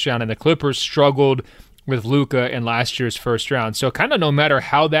the first round, and the Clippers struggled with Luka in last year's first round. So kind of no matter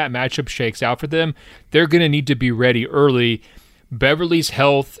how that matchup shakes out for them, they're going to need to be ready early. Beverly's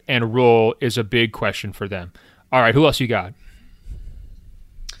health and role is a big question for them. All right, who else you got?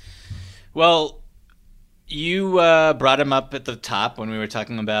 Well, you brought him up at the top when we were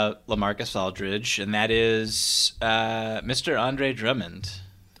talking about LaMarcus Aldridge, and that is Mr. Andre Drummond.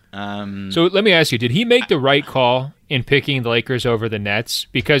 So let me ask you, did he make the right call in picking the Lakers over the Nets?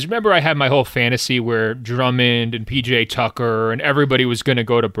 Because remember, I had my whole fantasy where Drummond and PJ Tucker and everybody was going to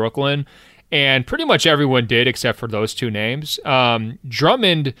go to Brooklyn, and pretty much everyone did except for those two names.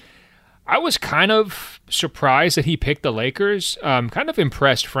 Drummond, I was kind of surprised that he picked the Lakers. Kind of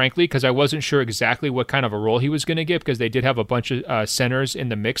impressed, frankly, because I wasn't sure exactly what kind of a role he was going to get, because they did have a bunch of centers in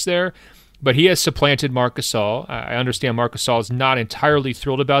the mix there. But he has supplanted Marc Gasol. I understand Marc Gasol is not entirely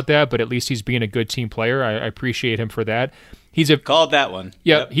thrilled about that, but at least he's being a good team player. I appreciate him for that. Called that one.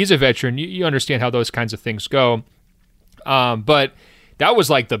 Yep. He's a veteran. You understand how those kinds of things go. But that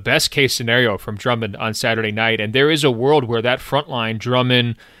was like the best case scenario from Drummond on Saturday night. And there is a world where that front line,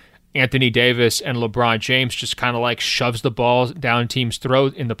 Drummond, Anthony Davis, and LeBron James, just kind of like shoves the ball down teams'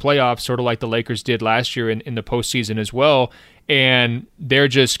 throat in the playoffs, sort of like the Lakers did last year in the postseason as well. And they're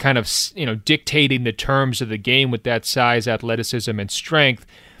just kind of, dictating the terms of the game with that size, athleticism, and strength.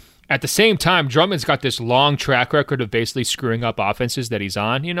 At the same time, Drummond's got this long track record of basically screwing up offenses that he's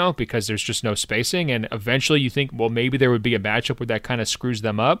on, because there's just no spacing. And eventually you think, well, maybe there would be a matchup where that kind of screws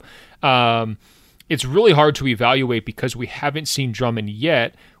them up. It's really hard to evaluate because we haven't seen Drummond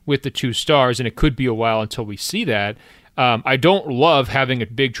yet with the two stars, and it could be a while until we see that. I don't love having a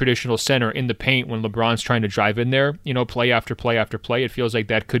big traditional center in the paint when LeBron's trying to drive in there, play after play after play. It feels like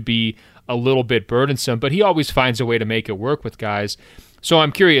that could be a little bit burdensome, but he always finds a way to make it work with guys. So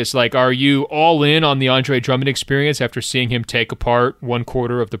I'm curious, are you all in on the Andre Drummond experience after seeing him take apart one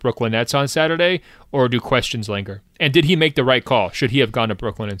quarter of the Brooklyn Nets on Saturday, or do questions linger? And did he make the right call? Should he have gone to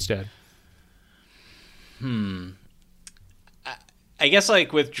Brooklyn instead? I guess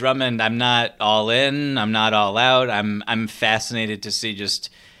with Drummond, I'm not all in, I'm not all out. I'm fascinated to see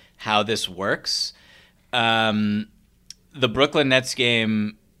just how this works. The Brooklyn Nets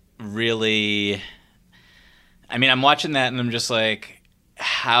game really, I'm watching that and I'm just like,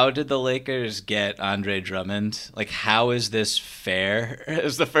 how did the Lakers get Andre Drummond? How is this fair? It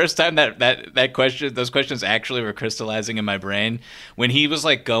was the first time that those questions actually were crystallizing in my brain when he was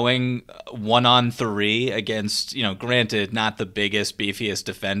going 1-on-3 against, granted, not the biggest, beefiest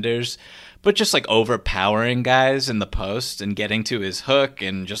defenders, but just overpowering guys in the post and getting to his hook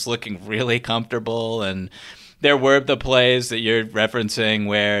and just looking really comfortable. And there were the plays that you're referencing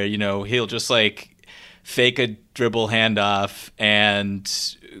where, he'll just fake a dribble handoff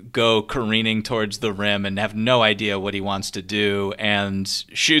and go careening towards the rim and have no idea what he wants to do and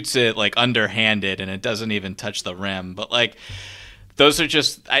shoots it underhanded and it doesn't even touch the rim. But those are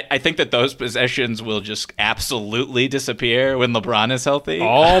just, I think that those possessions will just absolutely disappear when LeBron is healthy.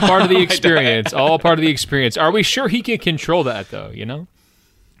 All part of the experience. All part of the experience. Are we sure he can control that though,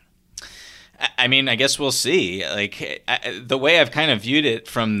 I guess we'll see. The way I've kind of viewed it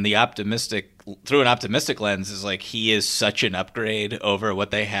from through an optimistic lens is he is such an upgrade over what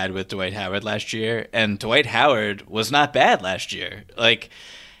they had with Dwight Howard last year. And Dwight Howard was not bad last year.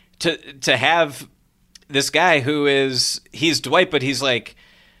 To have this guy he's Dwight, but he's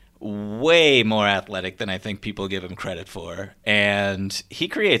way more athletic than I think people give him credit for. And he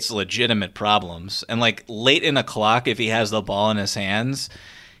creates legitimate problems. And late in a clock, if he has the ball in his hands,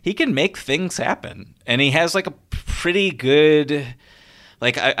 he can make things happen. And he has a pretty good,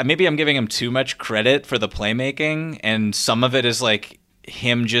 maybe I'm giving him too much credit for the playmaking. And some of it is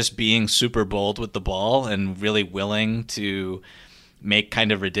him just being super bold with the ball and really willing to make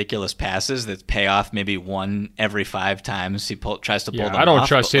kind of ridiculous passes that pay off maybe one every 5 times he tries to pull them off. I don't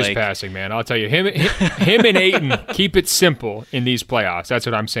trust his passing, man. I'll tell you, him and Ayton keep it simple in these playoffs. That's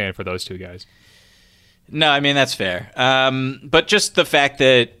what I'm saying for those two guys. No, that's fair. But just the fact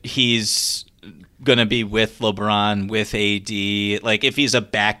that he's going to be with LeBron, with AD, if he's a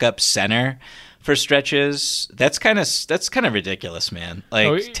backup center for stretches, that's kind of ridiculous, man.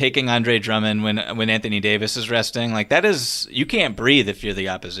 Taking Andre Drummond when Anthony Davis is resting, that is, you can't breathe if you're the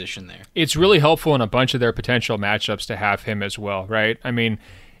opposition there. It's really helpful in a bunch of their potential matchups to have him as well, right?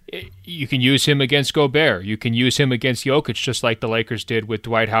 You can use him against Gobert. You can use him against Jokic, just like the Lakers did with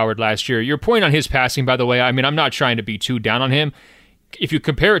Dwight Howard last year. Your point on his passing, by the way, I'm not trying to be too down on him. If you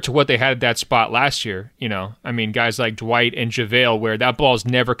compare it to what they had at that spot last year, guys like Dwight and JaVale, where that ball's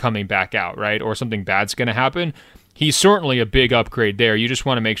never coming back out, right? Or something bad's going to happen. he's certainly a big upgrade there. You just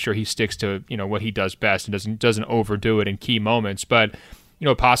want to make sure he sticks to, what he does best and doesn't overdo it in key moments. But,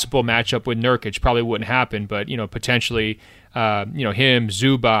 a possible matchup with Nurkic probably wouldn't happen, but, potentially, him,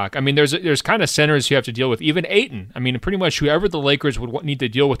 Zubac. I mean, there's kind of centers you have to deal with. Even Ayton. I mean, pretty much whoever the Lakers would need to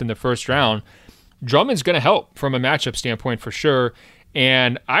deal with in the first round, Drummond's going to help from a matchup standpoint for sure.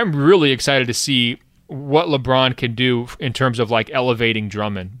 And I'm really excited to see what LeBron can do in terms of like elevating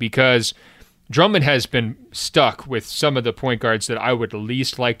Drummond, because Drummond has been stuck with some of the point guards that I would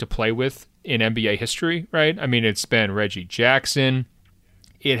least like to play with in NBA history, right? I mean, it's been Reggie Jackson.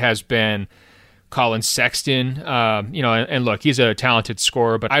 It has been Colin Sexton. And look, he's a talented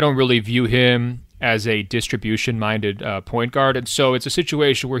scorer, but I don't really view him as a distribution-minded point guard. And so it's a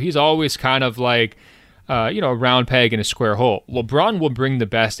situation where he's always kind of like, a round peg in a square hole. LeBron will bring the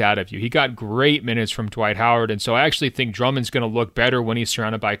best out of you. He got great minutes from Dwight Howard, and so I actually think Drummond's going to look better when he's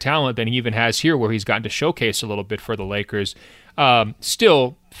surrounded by talent than he even has here, where he's gotten to showcase a little bit for the Lakers.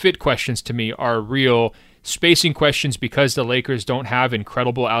 Still, fit questions to me are real. Spacing questions, because the Lakers don't have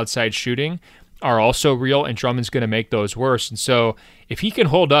incredible outside shooting, are also real, and Drummond's going to make those worse. And so if he can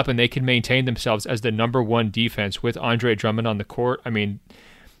hold up and they can maintain themselves as the number one defense with Andre Drummond on the court, I mean,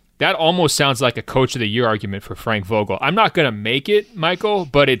 that almost sounds like a Coach of the Year argument for Frank Vogel. I'm not going to make it, Michael,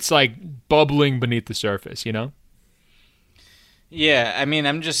 but it's like bubbling beneath the surface, Yeah, I mean,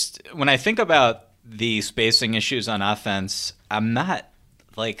 when I think about the spacing issues on offense, I'm not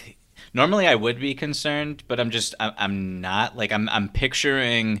like, normally I would be concerned, but I'm not. Like, I'm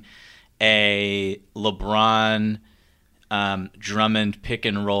picturing a LeBron Drummond pick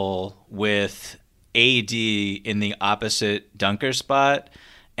and roll with AD in the opposite dunker spot,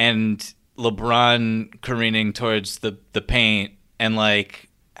 and LeBron careening towards the paint, and like,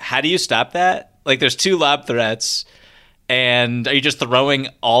 how do you stop that? Like, there's two lob threats, and are you just throwing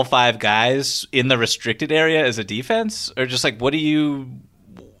all five guys in the restricted area as a defense, or just like, what are you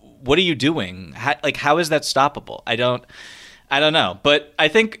doing? How is that stoppable? I don't know. But I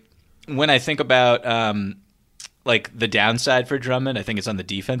think when I think about like the downside for Drummond, I think it's on the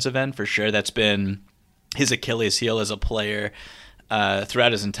defensive end for sure. That's been his Achilles heel as a player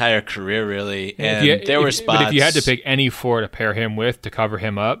throughout his entire career, really. And there were spots. But if you had to pick any four to pair him with to cover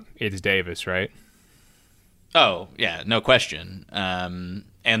him up, it's Davis, right? Oh, yeah, no question. And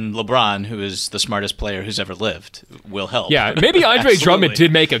LeBron, who is the smartest player who's ever lived, will help. Yeah, maybe Andre Drummond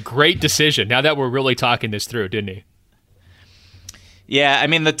did make a great decision, now that we're really talking this through, didn't he? Yeah, I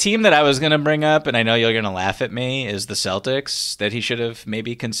mean, the team that I was going to bring up, and I know you're going to laugh at me, is the Celtics, that he should have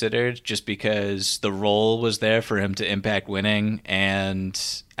maybe considered, just because the role was there for him to impact winning, and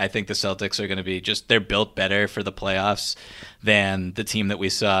I think the Celtics are going to be they're built better for the playoffs than the team that we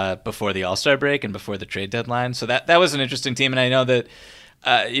saw before the All-Star break and before the trade deadline. So that was an interesting team, and I know that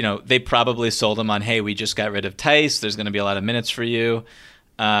they probably sold him on, hey, we just got rid of Tice, there's going to be a lot of minutes for you.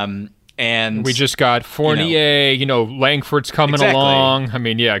 And we just got Fournier, Langford's coming along. I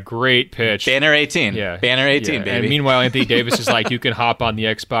mean, yeah, great pitch. Banner 18. Yeah. Banner 18, baby. And meanwhile, Anthony Davis is like, you can hop on the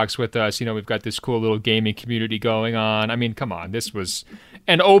Xbox with us. We've got this cool little gaming community going on. I mean, come on. This was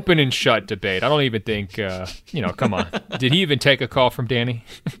an open and shut debate. I don't even think, come on. Did he even take a call from Danny?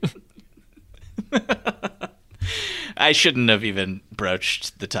 I shouldn't have even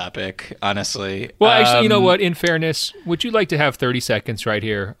broached the topic, honestly. Well, actually, you know what? In fairness, would you like to have 30 seconds right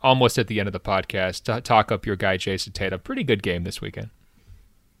here, almost at the end of the podcast, to talk up your guy, Jason Tatum? Pretty good game this weekend.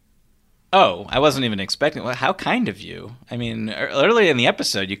 Oh, I wasn't even expecting. Well, how kind of you. I mean, early in the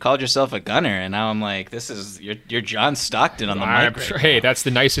episode, you called yourself a gunner, and now I'm like, you're John Stockton on the mic. Sure, hey, that's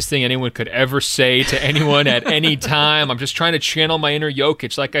the nicest thing anyone could ever say to anyone at any time. I'm just trying to channel my inner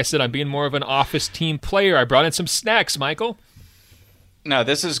Jokic. Like I said, I'm being more of an office team player. I brought in some snacks, Michael. No,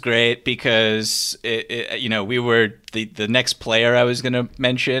 this is great because we were the next player I was going to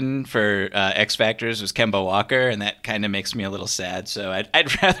mention for X Factors was Kemba Walker, and that kind of makes me a little sad. So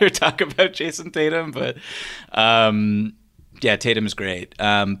I'd rather talk about Jason Tatum, but Tatum's great.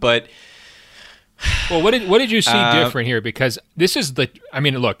 But well, what did you see different here? Because this is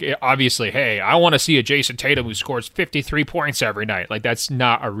look, obviously, hey, I want to see a Jason Tatum who scores 53 points every night. Like, that's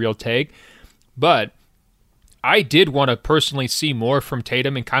not a real take, but I did want to personally see more from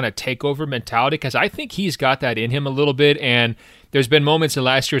Tatum and kind of takeover mentality, because I think he's got that in him a little bit. And there's been moments in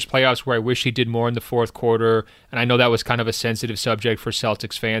last year's playoffs where I wish he did more in the fourth quarter. And I know that was kind of a sensitive subject for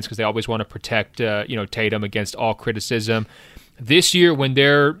Celtics fans because they always want to protect Tatum against all criticism. This year, when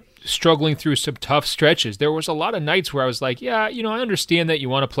they're struggling through some tough stretches, there was a lot of nights where I was like, yeah, I understand that you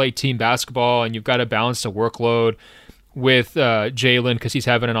want to play team basketball and you've got to balance the workload with Jalen because he's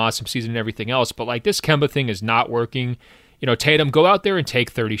having an awesome season and everything else. But like, this Kemba thing is not working. Tatum, go out there and take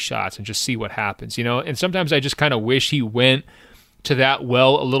 30 shots and just see what happens, And sometimes I just kind of wish he went to that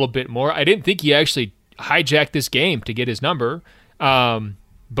well a little bit more. I didn't think he actually hijacked this game to get his number.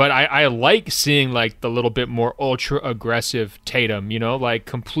 But I like seeing like the little bit more ultra aggressive Tatum, like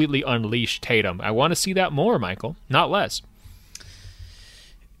completely unleashed Tatum. I want to see that more, Michael, not less.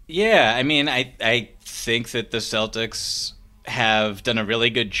 Yeah, I mean, I think that the Celtics have done a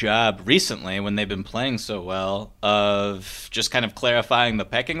really good job recently when they've been playing so well of just kind of clarifying the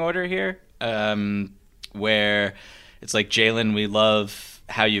pecking order here, where it's like, Jalen, we love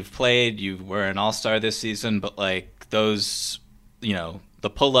how you've played. You were an all-star this season, but like those, the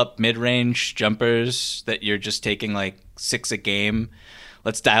pull-up mid-range jumpers that you're just taking like 6 a game,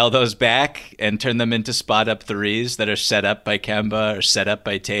 let's dial those back and turn them into spot-up threes that are set up by Kemba or set up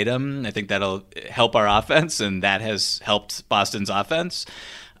by Tatum. I think that'll help our offense, and that has helped Boston's offense.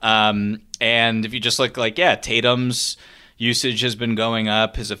 And if you just look like, Tatum's usage has been going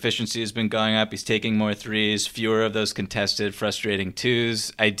up. His efficiency has been going up. He's taking more threes, fewer of those contested, frustrating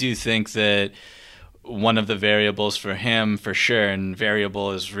twos. I do think that one of the variables for him, for sure, and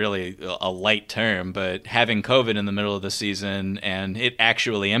variable is really a light term, but having COVID in the middle of the season and it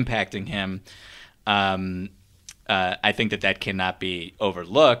actually impacting him, I think that cannot be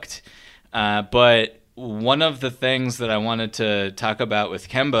overlooked. But one of the things that I wanted to talk about with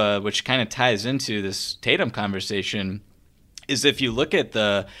Kemba, which kind of ties into this Tatum conversation, is if you look at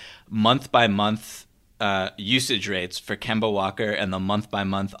the month-by-month usage rates for Kemba Walker and the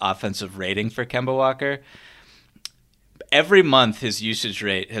month-by-month offensive rating for Kemba Walker, every month his usage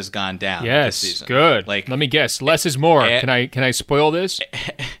rate has gone down. Yes, this season. Good. Like, let me guess, less is more. Can I spoil this?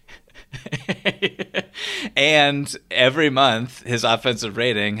 And every month his offensive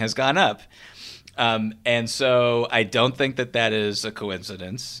rating has gone up. And so I don't think that is a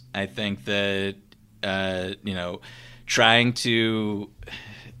coincidence. I think that trying to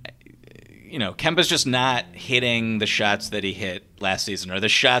Kemba's just not hitting the shots that he hit last season, or the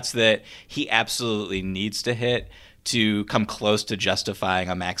shots that he absolutely needs to hit to come close to justifying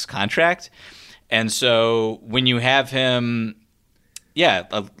a max contract. And so when you have him,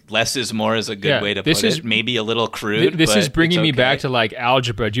 less is more is a good way to put it. Maybe a little crude. This is bringing me back to like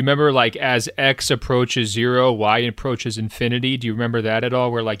algebra. Do you remember like as x approaches 0, y approaches infinity? Do you remember that at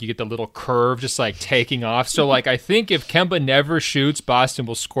all? Where like you get the little curve just like taking off. So like I think if Kemba never shoots, Boston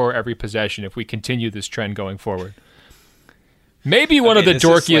will score every possession if we continue this trend going forward. Maybe one of the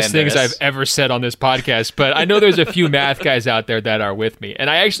dorkiest things I've ever said on this podcast, but I know there's a few math guys out there that are with me. And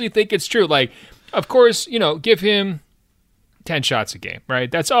I actually think it's true. Like, of course, give him 10 shots a game,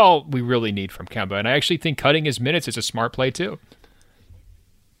 right? That's all we really need from Kemba. And I actually think cutting his minutes is a smart play too.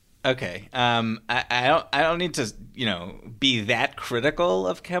 Okay. I don't need to, be that critical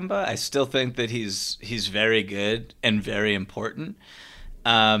of Kemba. I still think that he's very good and very important.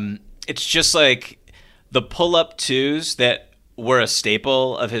 It's just like the pull-up twos that were a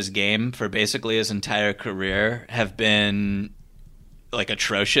staple of his game for basically his entire career have been like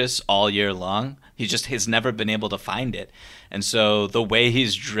atrocious all year long. He's never been able to find it. And so the way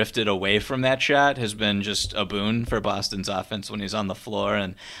he's drifted away from that shot has been just a boon for Boston's offense when he's on the floor.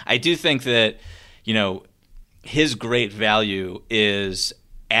 And I do think that, his great value is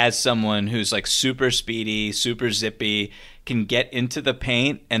as someone who's like super speedy, super zippy, can get into the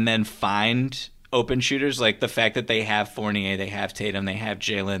paint and then find open shooters. Like the fact that they have Fournier, they have Tatum, they have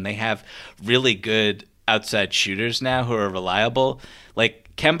Jalen, they have really good outside shooters now who are reliable. Like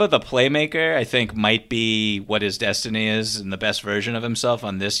Kemba, the playmaker, I think might be what his destiny is and the best version of himself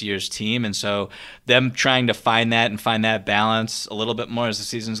on this year's team. And so them trying to find that and find that balance a little bit more as the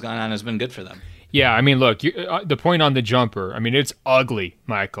season's gone on has been good for them. Yeah, I mean, look, the point on the jumper, I mean, it's ugly,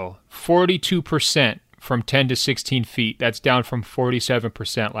 Michael. 42% from 10 to 16 feet. That's down from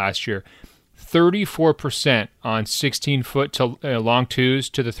 47% last year. 34% on 16-foot to long twos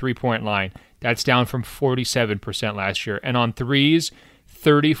to the three-point line. That's down from 47% last year. And on threes,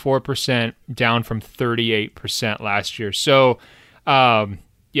 34% down from 38% last year. So,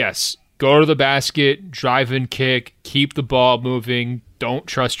 yes, go to the basket, drive and kick, keep the ball moving, don't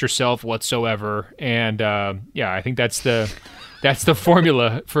trust yourself whatsoever. And, I think that's the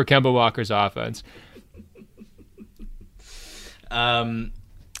formula for Kemba Walker's offense.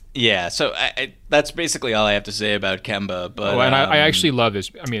 Yeah, so that's basically all I have to say about Kemba. But and I actually love this.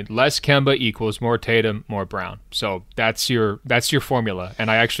 I mean, less Kemba equals more Tatum, more Brown. So that's your formula,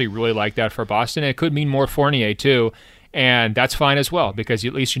 and I actually really like that for Boston. It could mean more Fournier too, and that's fine as well because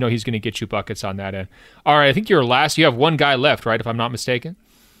at least he's going to get you buckets on that end. All right, I think you're last. You have one guy left, right? If I'm not mistaken.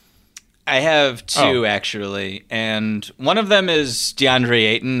 I have two actually, and one of them is DeAndre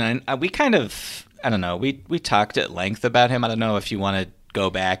Ayton, and we kind of I don't know. We talked at length about him. I don't know if you want to go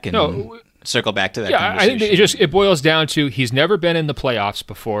back and circle back to that conversation. I think it boils down to he's never been in the playoffs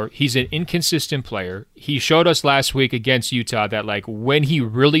before. He's an inconsistent player. He showed us last week against Utah that like when he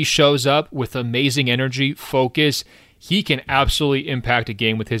really shows up with amazing energy, focus, he can absolutely impact a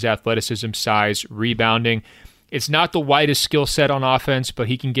game with his athleticism, size, rebounding. It's not the widest skill set on offense, but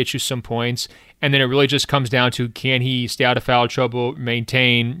he can get you some points. And then it really just comes down to, can he stay out of foul trouble,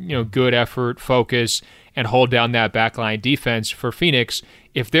 maintain, good effort, focus, and hold down that backline defense for Phoenix.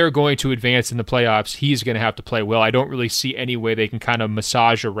 If they're going to advance in the playoffs, he's going to have to play well. I don't really see any way they can kind of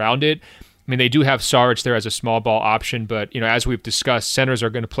massage around it. I mean, they do have Saric there as a small ball option, but as we've discussed, centers are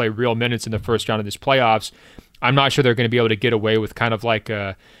going to play real minutes in the first round of this playoffs. I'm not sure they're going to be able to get away with kind of like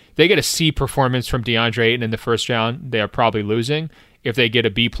they get a C performance from DeAndre Ayton in the first round, they are probably losing. If they get a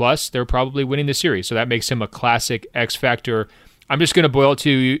B+, they're probably winning the series. So that makes him a classic X factor. I'm just going to boil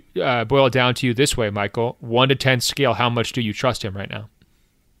it down to you this way, Michael. 1 to 10 scale, how much do you trust him right now?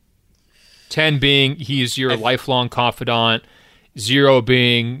 10 being he's your lifelong confidant. 0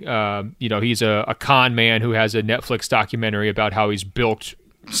 being, he's a con man who has a Netflix documentary about how he's bilked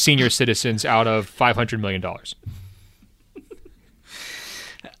senior citizens out of $500 million.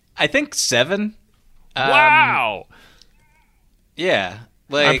 I think 7. Wow. Yeah.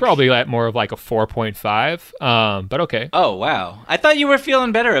 I'm probably at more of like a 4.5, but okay. Oh, wow. I thought you were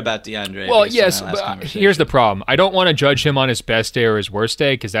feeling better about DeAndre. Well, yes, but here's the problem. I don't want to judge him on his best day or his worst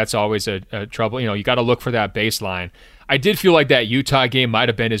day because that's always a trouble. You got to look for that baseline. I did feel like that Utah game might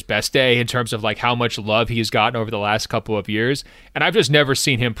have been his best day in terms of like how much love he's gotten over the last couple of years, and I've just never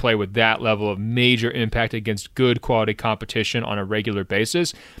seen him play with that level of major impact against good quality competition on a regular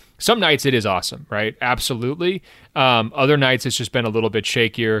basis. Some nights it is awesome, right? Absolutely. Other nights it's just been a little bit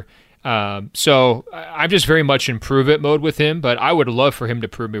shakier. So I'm just very much in prove it mode with him, but I would love for him to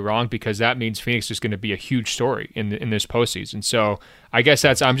prove me wrong because that means Phoenix is going to be a huge story in this postseason. So I guess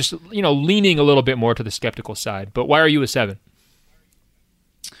I'm just leaning a little bit more to the skeptical side. But why are you a 7?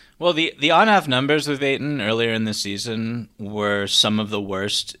 Well, the on-off numbers with Ayton earlier in the season were some of the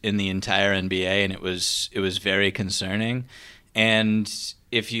worst in the entire NBA, and it was very concerning. And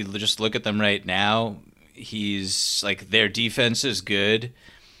if you just look at them right now, he's like their defense is good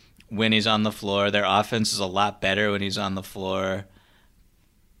when he's on the floor. Their offense is a lot better when he's on the floor.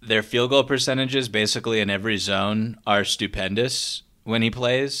 Their field goal percentages basically in every zone are stupendous when he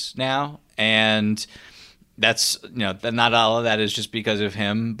plays now. And that's, not all of that is just because of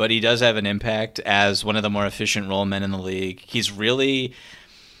him, but he does have an impact as one of the more efficient role men in the league. He's really,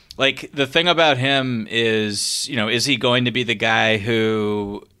 like, the thing about him is, is he going to be the guy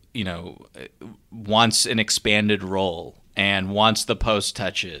who, wants an expanded role and wants the post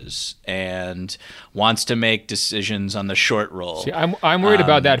touches and wants to make decisions on the short roll? See, I'm worried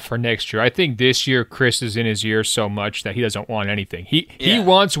about that for next year. I think this year Chris is in his ear so much that he doesn't want anything. He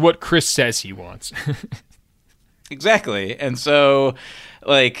wants what Chris says he wants. Exactly. And so,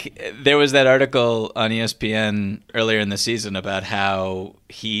 like, there was that article on ESPN earlier in the season about how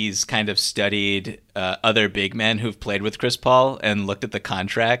he's kind of studied other big men who've played with Chris Paul and looked at the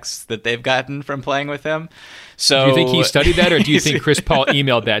contracts that they've gotten from playing with him. So, do you think he studied that, or do you think Chris Paul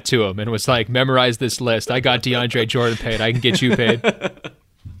emailed that to him and was like, memorize this list. I got DeAndre Jordan paid. I can get you paid.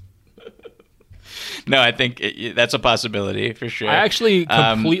 No, I think that's a possibility for sure. I actually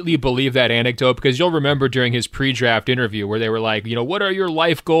completely believe that anecdote because you'll remember during his pre-draft interview where they were like, what are your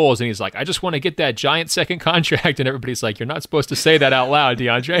life goals? And he's like, I just want to get that giant second contract. And everybody's like, you're not supposed to say that out loud,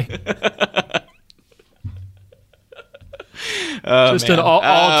 DeAndre. Just an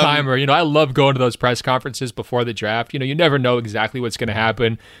all-timer. I love going to those press conferences before the draft. You never know exactly what's going to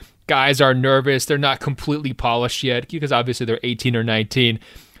happen. Guys are nervous. They're not completely polished yet because obviously they're 18 or 19.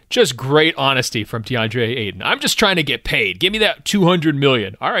 Just great honesty from DeAndre Ayton. I'm just trying to get paid. Give me that $200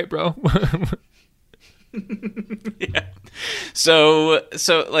 million. All right, bro. Yeah. So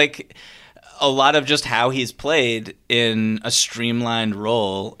like a lot of just how he's played in a streamlined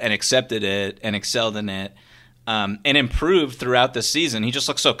role and accepted it and excelled in it and improved throughout the season. He just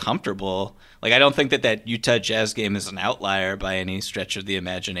looks so comfortable. Like, I don't think that Utah Jazz game is an outlier by any stretch of the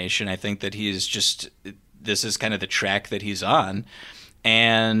imagination. I think that this is kind of the track that he's on.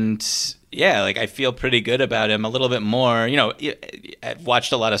 And yeah, like I feel pretty good about him a little bit more. I've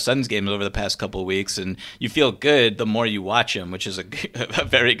watched a lot of Suns games over the past couple of weeks, and you feel good the more you watch him, which is a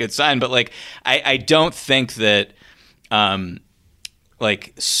very good sign. But like, I don't think that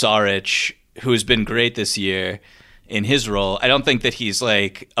like Saric, who's been great this year in his role, I don't think that he's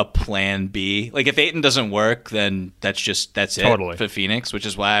like a plan B. Like if Ayton doesn't work, then that's it totally for Phoenix, which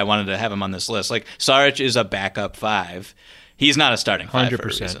is why I wanted to have him on this list. Like Saric is a backup 5. he's not a starting five.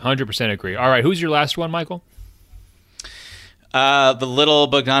 100%. 100% agree. All right, who's your last one, Michael? The little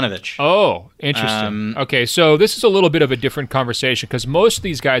Bogdanovic. Oh, interesting. Okay, so this is a little bit of a different conversation because most of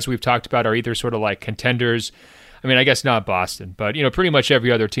these guys we've talked about are either sort of like contenders. I mean, I guess not Boston, but pretty much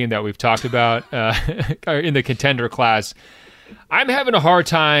every other team that we've talked about are in the contender class. I'm having a hard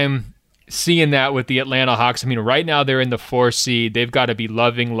time seeing that with the Atlanta Hawks. I mean, right now they're in the 4th seed. They've got to be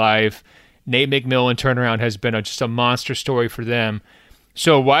loving life. Nate McMillan turnaround has been just a monster story for them.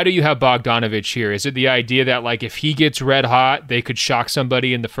 So why do you have Bogdanovic here? Is it the idea that like if he gets red hot, they could shock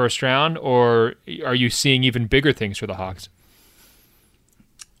somebody in the first round, or are you seeing even bigger things for the Hawks?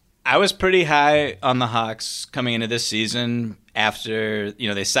 I was pretty high on the Hawks coming into this season after,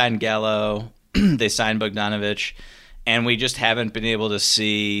 they signed Gallo, they signed Bogdanovic, and we just haven't been able to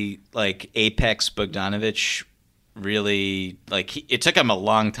see like apex Bogdanovic really, like it took him a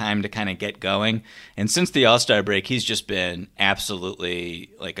long time to kind of get going. And since the All-Star break, he's just been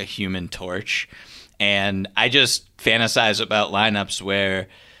absolutely like a human torch. And I just fantasize about lineups where,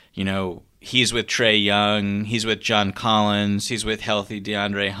 he's with Trae Young, he's with John Collins, he's with healthy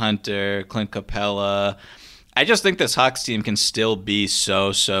DeAndre Hunter, Clint Capella. I just think this Hawks team can still be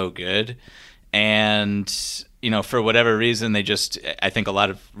so, so good. And for whatever reason, I think a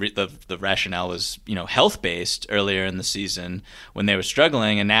lot of the rationale was, health-based earlier in the season when they were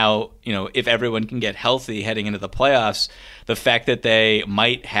struggling. And now, if everyone can get healthy heading into the playoffs, the fact that they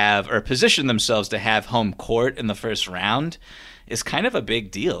might have or position themselves to have home court in the first round is kind of a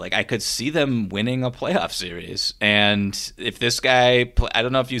big deal. Like, I could see them winning a playoff series. And if this guy, I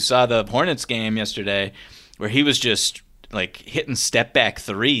don't know if you saw the Hornets game yesterday, where he was just, like, hitting step-back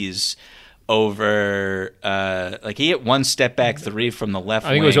threes over he hit one step back three from the left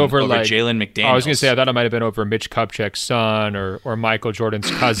wing. I think it was over like Jalen McDaniels. I was going to say I thought it might have been over Mitch Kupchak's son or Michael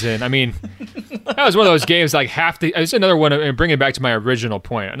Jordan's cousin. I mean, that was one of those games like it's another one, and bringing it back to my original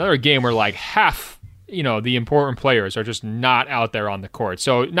point, another game where like half the important players are just not out there on the court.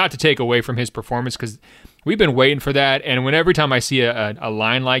 So not to take away from his performance, because we've been waiting for that, and every time I see a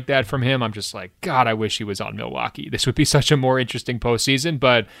line like that from him, I'm just like, God, I wish he was on Milwaukee. This would be such a more interesting postseason,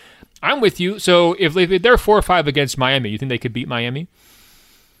 but I'm with you. So if they're 4-5 against Miami, you think they could beat Miami?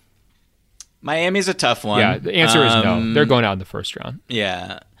 Miami's a tough one. Yeah, the answer is no. They're going out in the first round.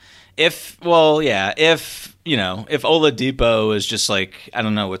 Yeah. If Oladipo is just like, I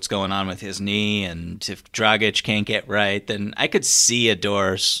don't know what's going on with his knee, and if Dragic can't get right, then I could see a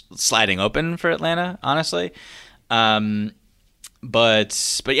door sliding open for Atlanta, honestly. But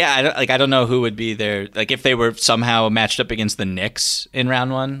yeah, I don't know who would be there. Like if they were somehow matched up against the Knicks in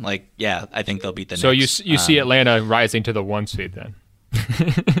round one, like yeah, I think they'll beat the Knicks. So you see Atlanta rising to the 1 seed then.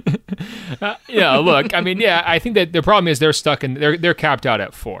 Look, I mean, yeah, I think that the problem is they're stuck in they're capped out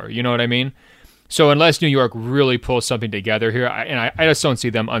at 4. You know what I mean? So unless New York really pulls something together here, I just don't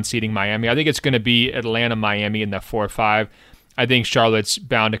see them unseating Miami. I think it's going to be Atlanta, Miami in the 4-5. I think Charlotte's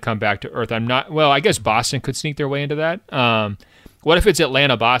bound to come back to earth. I guess Boston could sneak their way into that. What if it's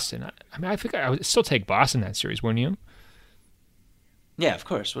Atlanta-Boston? I mean, I think I would still take Boston that series, wouldn't you? Yeah, of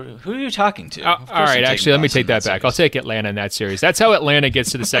course. Who are you talking to? All right, actually, let me take that back. I'll take Atlanta in that series. That's how Atlanta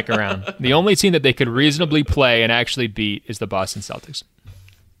gets to the second round. The only team that they could reasonably play and actually beat is the Boston Celtics.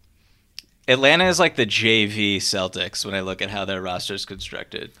 Atlanta is like the JV Celtics when I look at how their roster is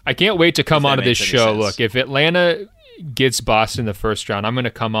constructed. I can't wait to come onto this show. Look, if Atlanta gets Boston the first round, I'm going to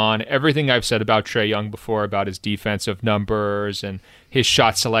come on. Everything I've said about Trae Young before, about his defensive numbers and his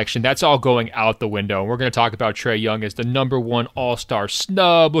shot selection, that's all going out the window. And we're going to talk about Trae Young as the number 1 all-star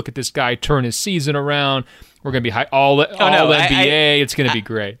snub. Look at this guy turn his season around. We're going to be all NBA. It's going to be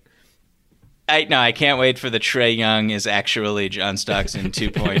great. I can't wait for the Trae Young is actually John Stockton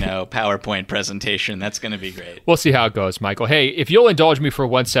 2.0 PowerPoint presentation. That's going to be great. We'll see how it goes, Michael. Hey, if you'll indulge me for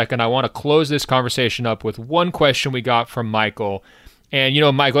 1 second, I want to close this conversation up with one question we got from Michael. And,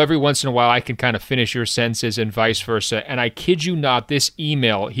 Michael, every once in a while I can kind of finish your sentences and vice versa. And I kid you not, this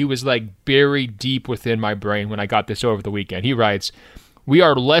email, he was like buried deep within my brain when I got this over the weekend. He writes, "We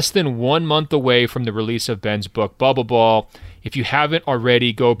are less than 1 month away from the release of Ben's book, Bubble Ball. If you haven't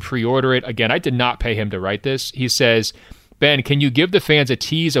already, go pre-order it." Again, I did not pay him to write this. He says, "Ben, can you give the fans a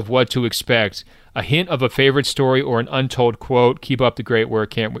tease of what to expect? A hint of a favorite story or an untold quote? Keep up the great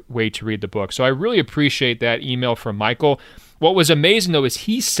work. Can't wait to read the book." So I really appreciate that email from Michael. What was amazing, though, is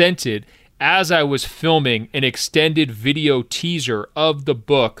he sent it as I was filming an extended video teaser of the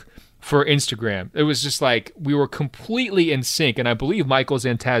book for Instagram. It was just like we were completely in sync. And I believe Michael's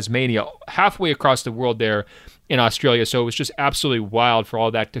in Tasmania, halfway across the world there in Australia. So it was just absolutely wild for all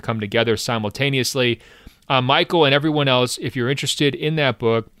that to come together simultaneously. Michael and everyone else, if you're interested in that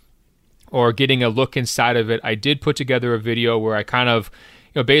book, or getting a look inside of it, I did put together a video where I kind of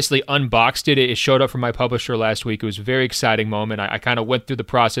basically unboxed it. It showed up from my publisher last week. It was a very exciting moment. I kind of went through the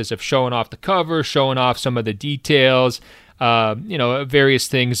process of showing off the cover, showing off some of the details, various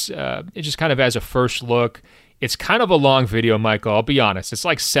things, just kind of as a first look. It's kind of a long video, Michael. I'll be honest. It's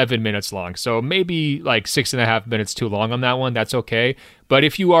like 7 minutes long. So maybe like 6.5 minutes too long on that one. That's okay. But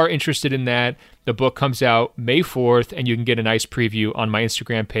if you are interested in that, the book comes out May 4th, and you can get a nice preview on my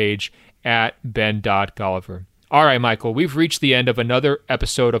Instagram page at ben.golliver. All right, Michael, we've reached the end of another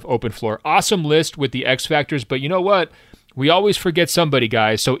episode of Open Floor. Awesome list with the X Factors, but you know what? We always forget somebody,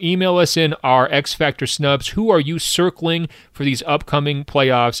 guys. So email us in our X Factor snubs. Who are you circling for these upcoming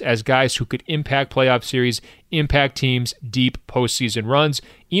playoffs as guys who could impact playoff series, impact teams, deep postseason runs?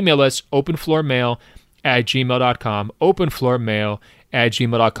 Email us, openfloormail@gmail.com,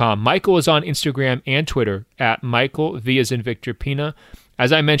 openfloormail@gmail.com. Michael is on Instagram and Twitter at Michael V as in Victor Pina.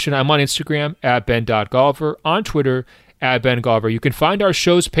 As I mentioned, I'm on Instagram at ben.golliver, on Twitter at Ben Golliver. You can find our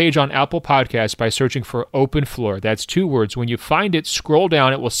show's page on Apple Podcasts by searching for Open Floor. That's 2 words. When you find it, scroll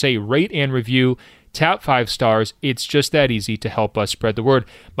down. It will say rate and review. Tap 5 stars. It's just that easy to help us spread the word.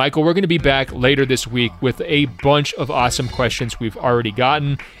 Michael, we're going to be back later this week with a bunch of awesome questions we've already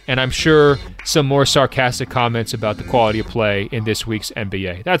gotten, and I'm sure some more sarcastic comments about the quality of play in this week's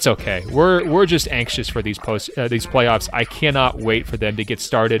NBA. That's okay. We're just anxious for these playoffs. I cannot wait for them to get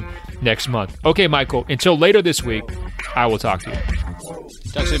started next month. Okay, Michael, until later this week, I will talk to you.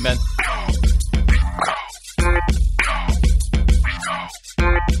 Talk soon, Ben.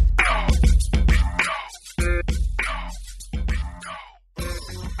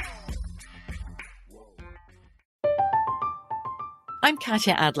 I'm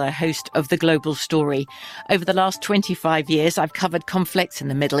Katya Adler, host of The Global Story. Over the last 25 years, I've covered conflicts in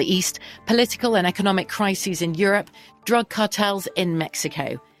the Middle East, political and economic crises in Europe, drug cartels in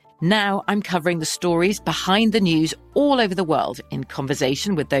Mexico. Now I'm covering the stories behind the news all over the world in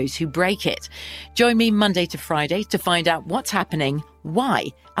conversation with those who break it. Join me Monday to Friday to find out what's happening, why,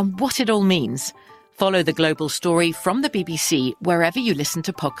 and what it all means. Follow The Global Story from the BBC wherever you listen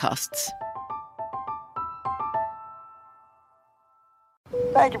to podcasts.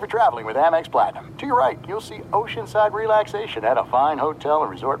 Thank you for traveling with Amex Platinum. To your right, you'll see oceanside relaxation at a fine hotel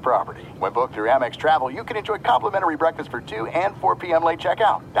and resort property. When booked through Amex Travel, you can enjoy complimentary breakfast for 2 and 4 p.m. late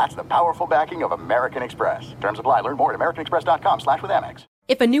checkout. That's the powerful backing of American Express. Terms apply. Learn more at americanexpress.com/withAmex.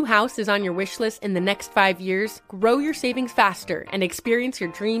 If a new house is on your wish list in the next 5 years, grow your savings faster and experience your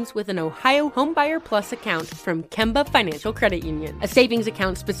dreams with an Ohio Homebuyer Plus account from Kemba Financial Credit Union. A savings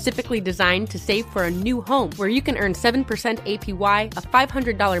account specifically designed to save for a new home, where you can earn 7% APY, a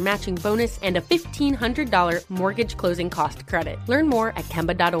 $500 matching bonus, and a $1,500 mortgage closing cost credit. Learn more at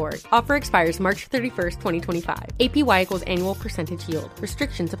Kemba.org. Offer expires March 31st, 2025. APY equals annual percentage yield.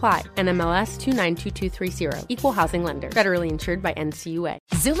 Restrictions apply. NMLS 292230. Equal housing lender. Federally insured by NCUA.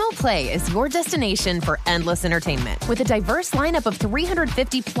 Xumo Play is your destination for endless entertainment. With a diverse lineup of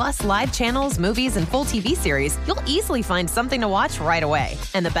 350 plus live channels, movies, and full TV series, you'll easily find something to watch right away.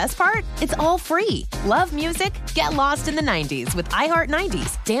 And the best part? It's all free. Love music? Get lost in the 90s with iHeart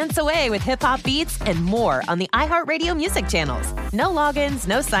 90s. Dance away with hip-hop beats and more on the iHeartRadio music channels. No logins,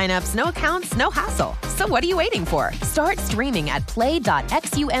 no signups, no accounts, no hassle. So what are you waiting for? Start streaming at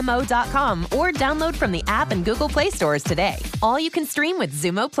play.xumo.com or download from the app and Google Play stores today. All you can stream with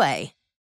Xumo Play.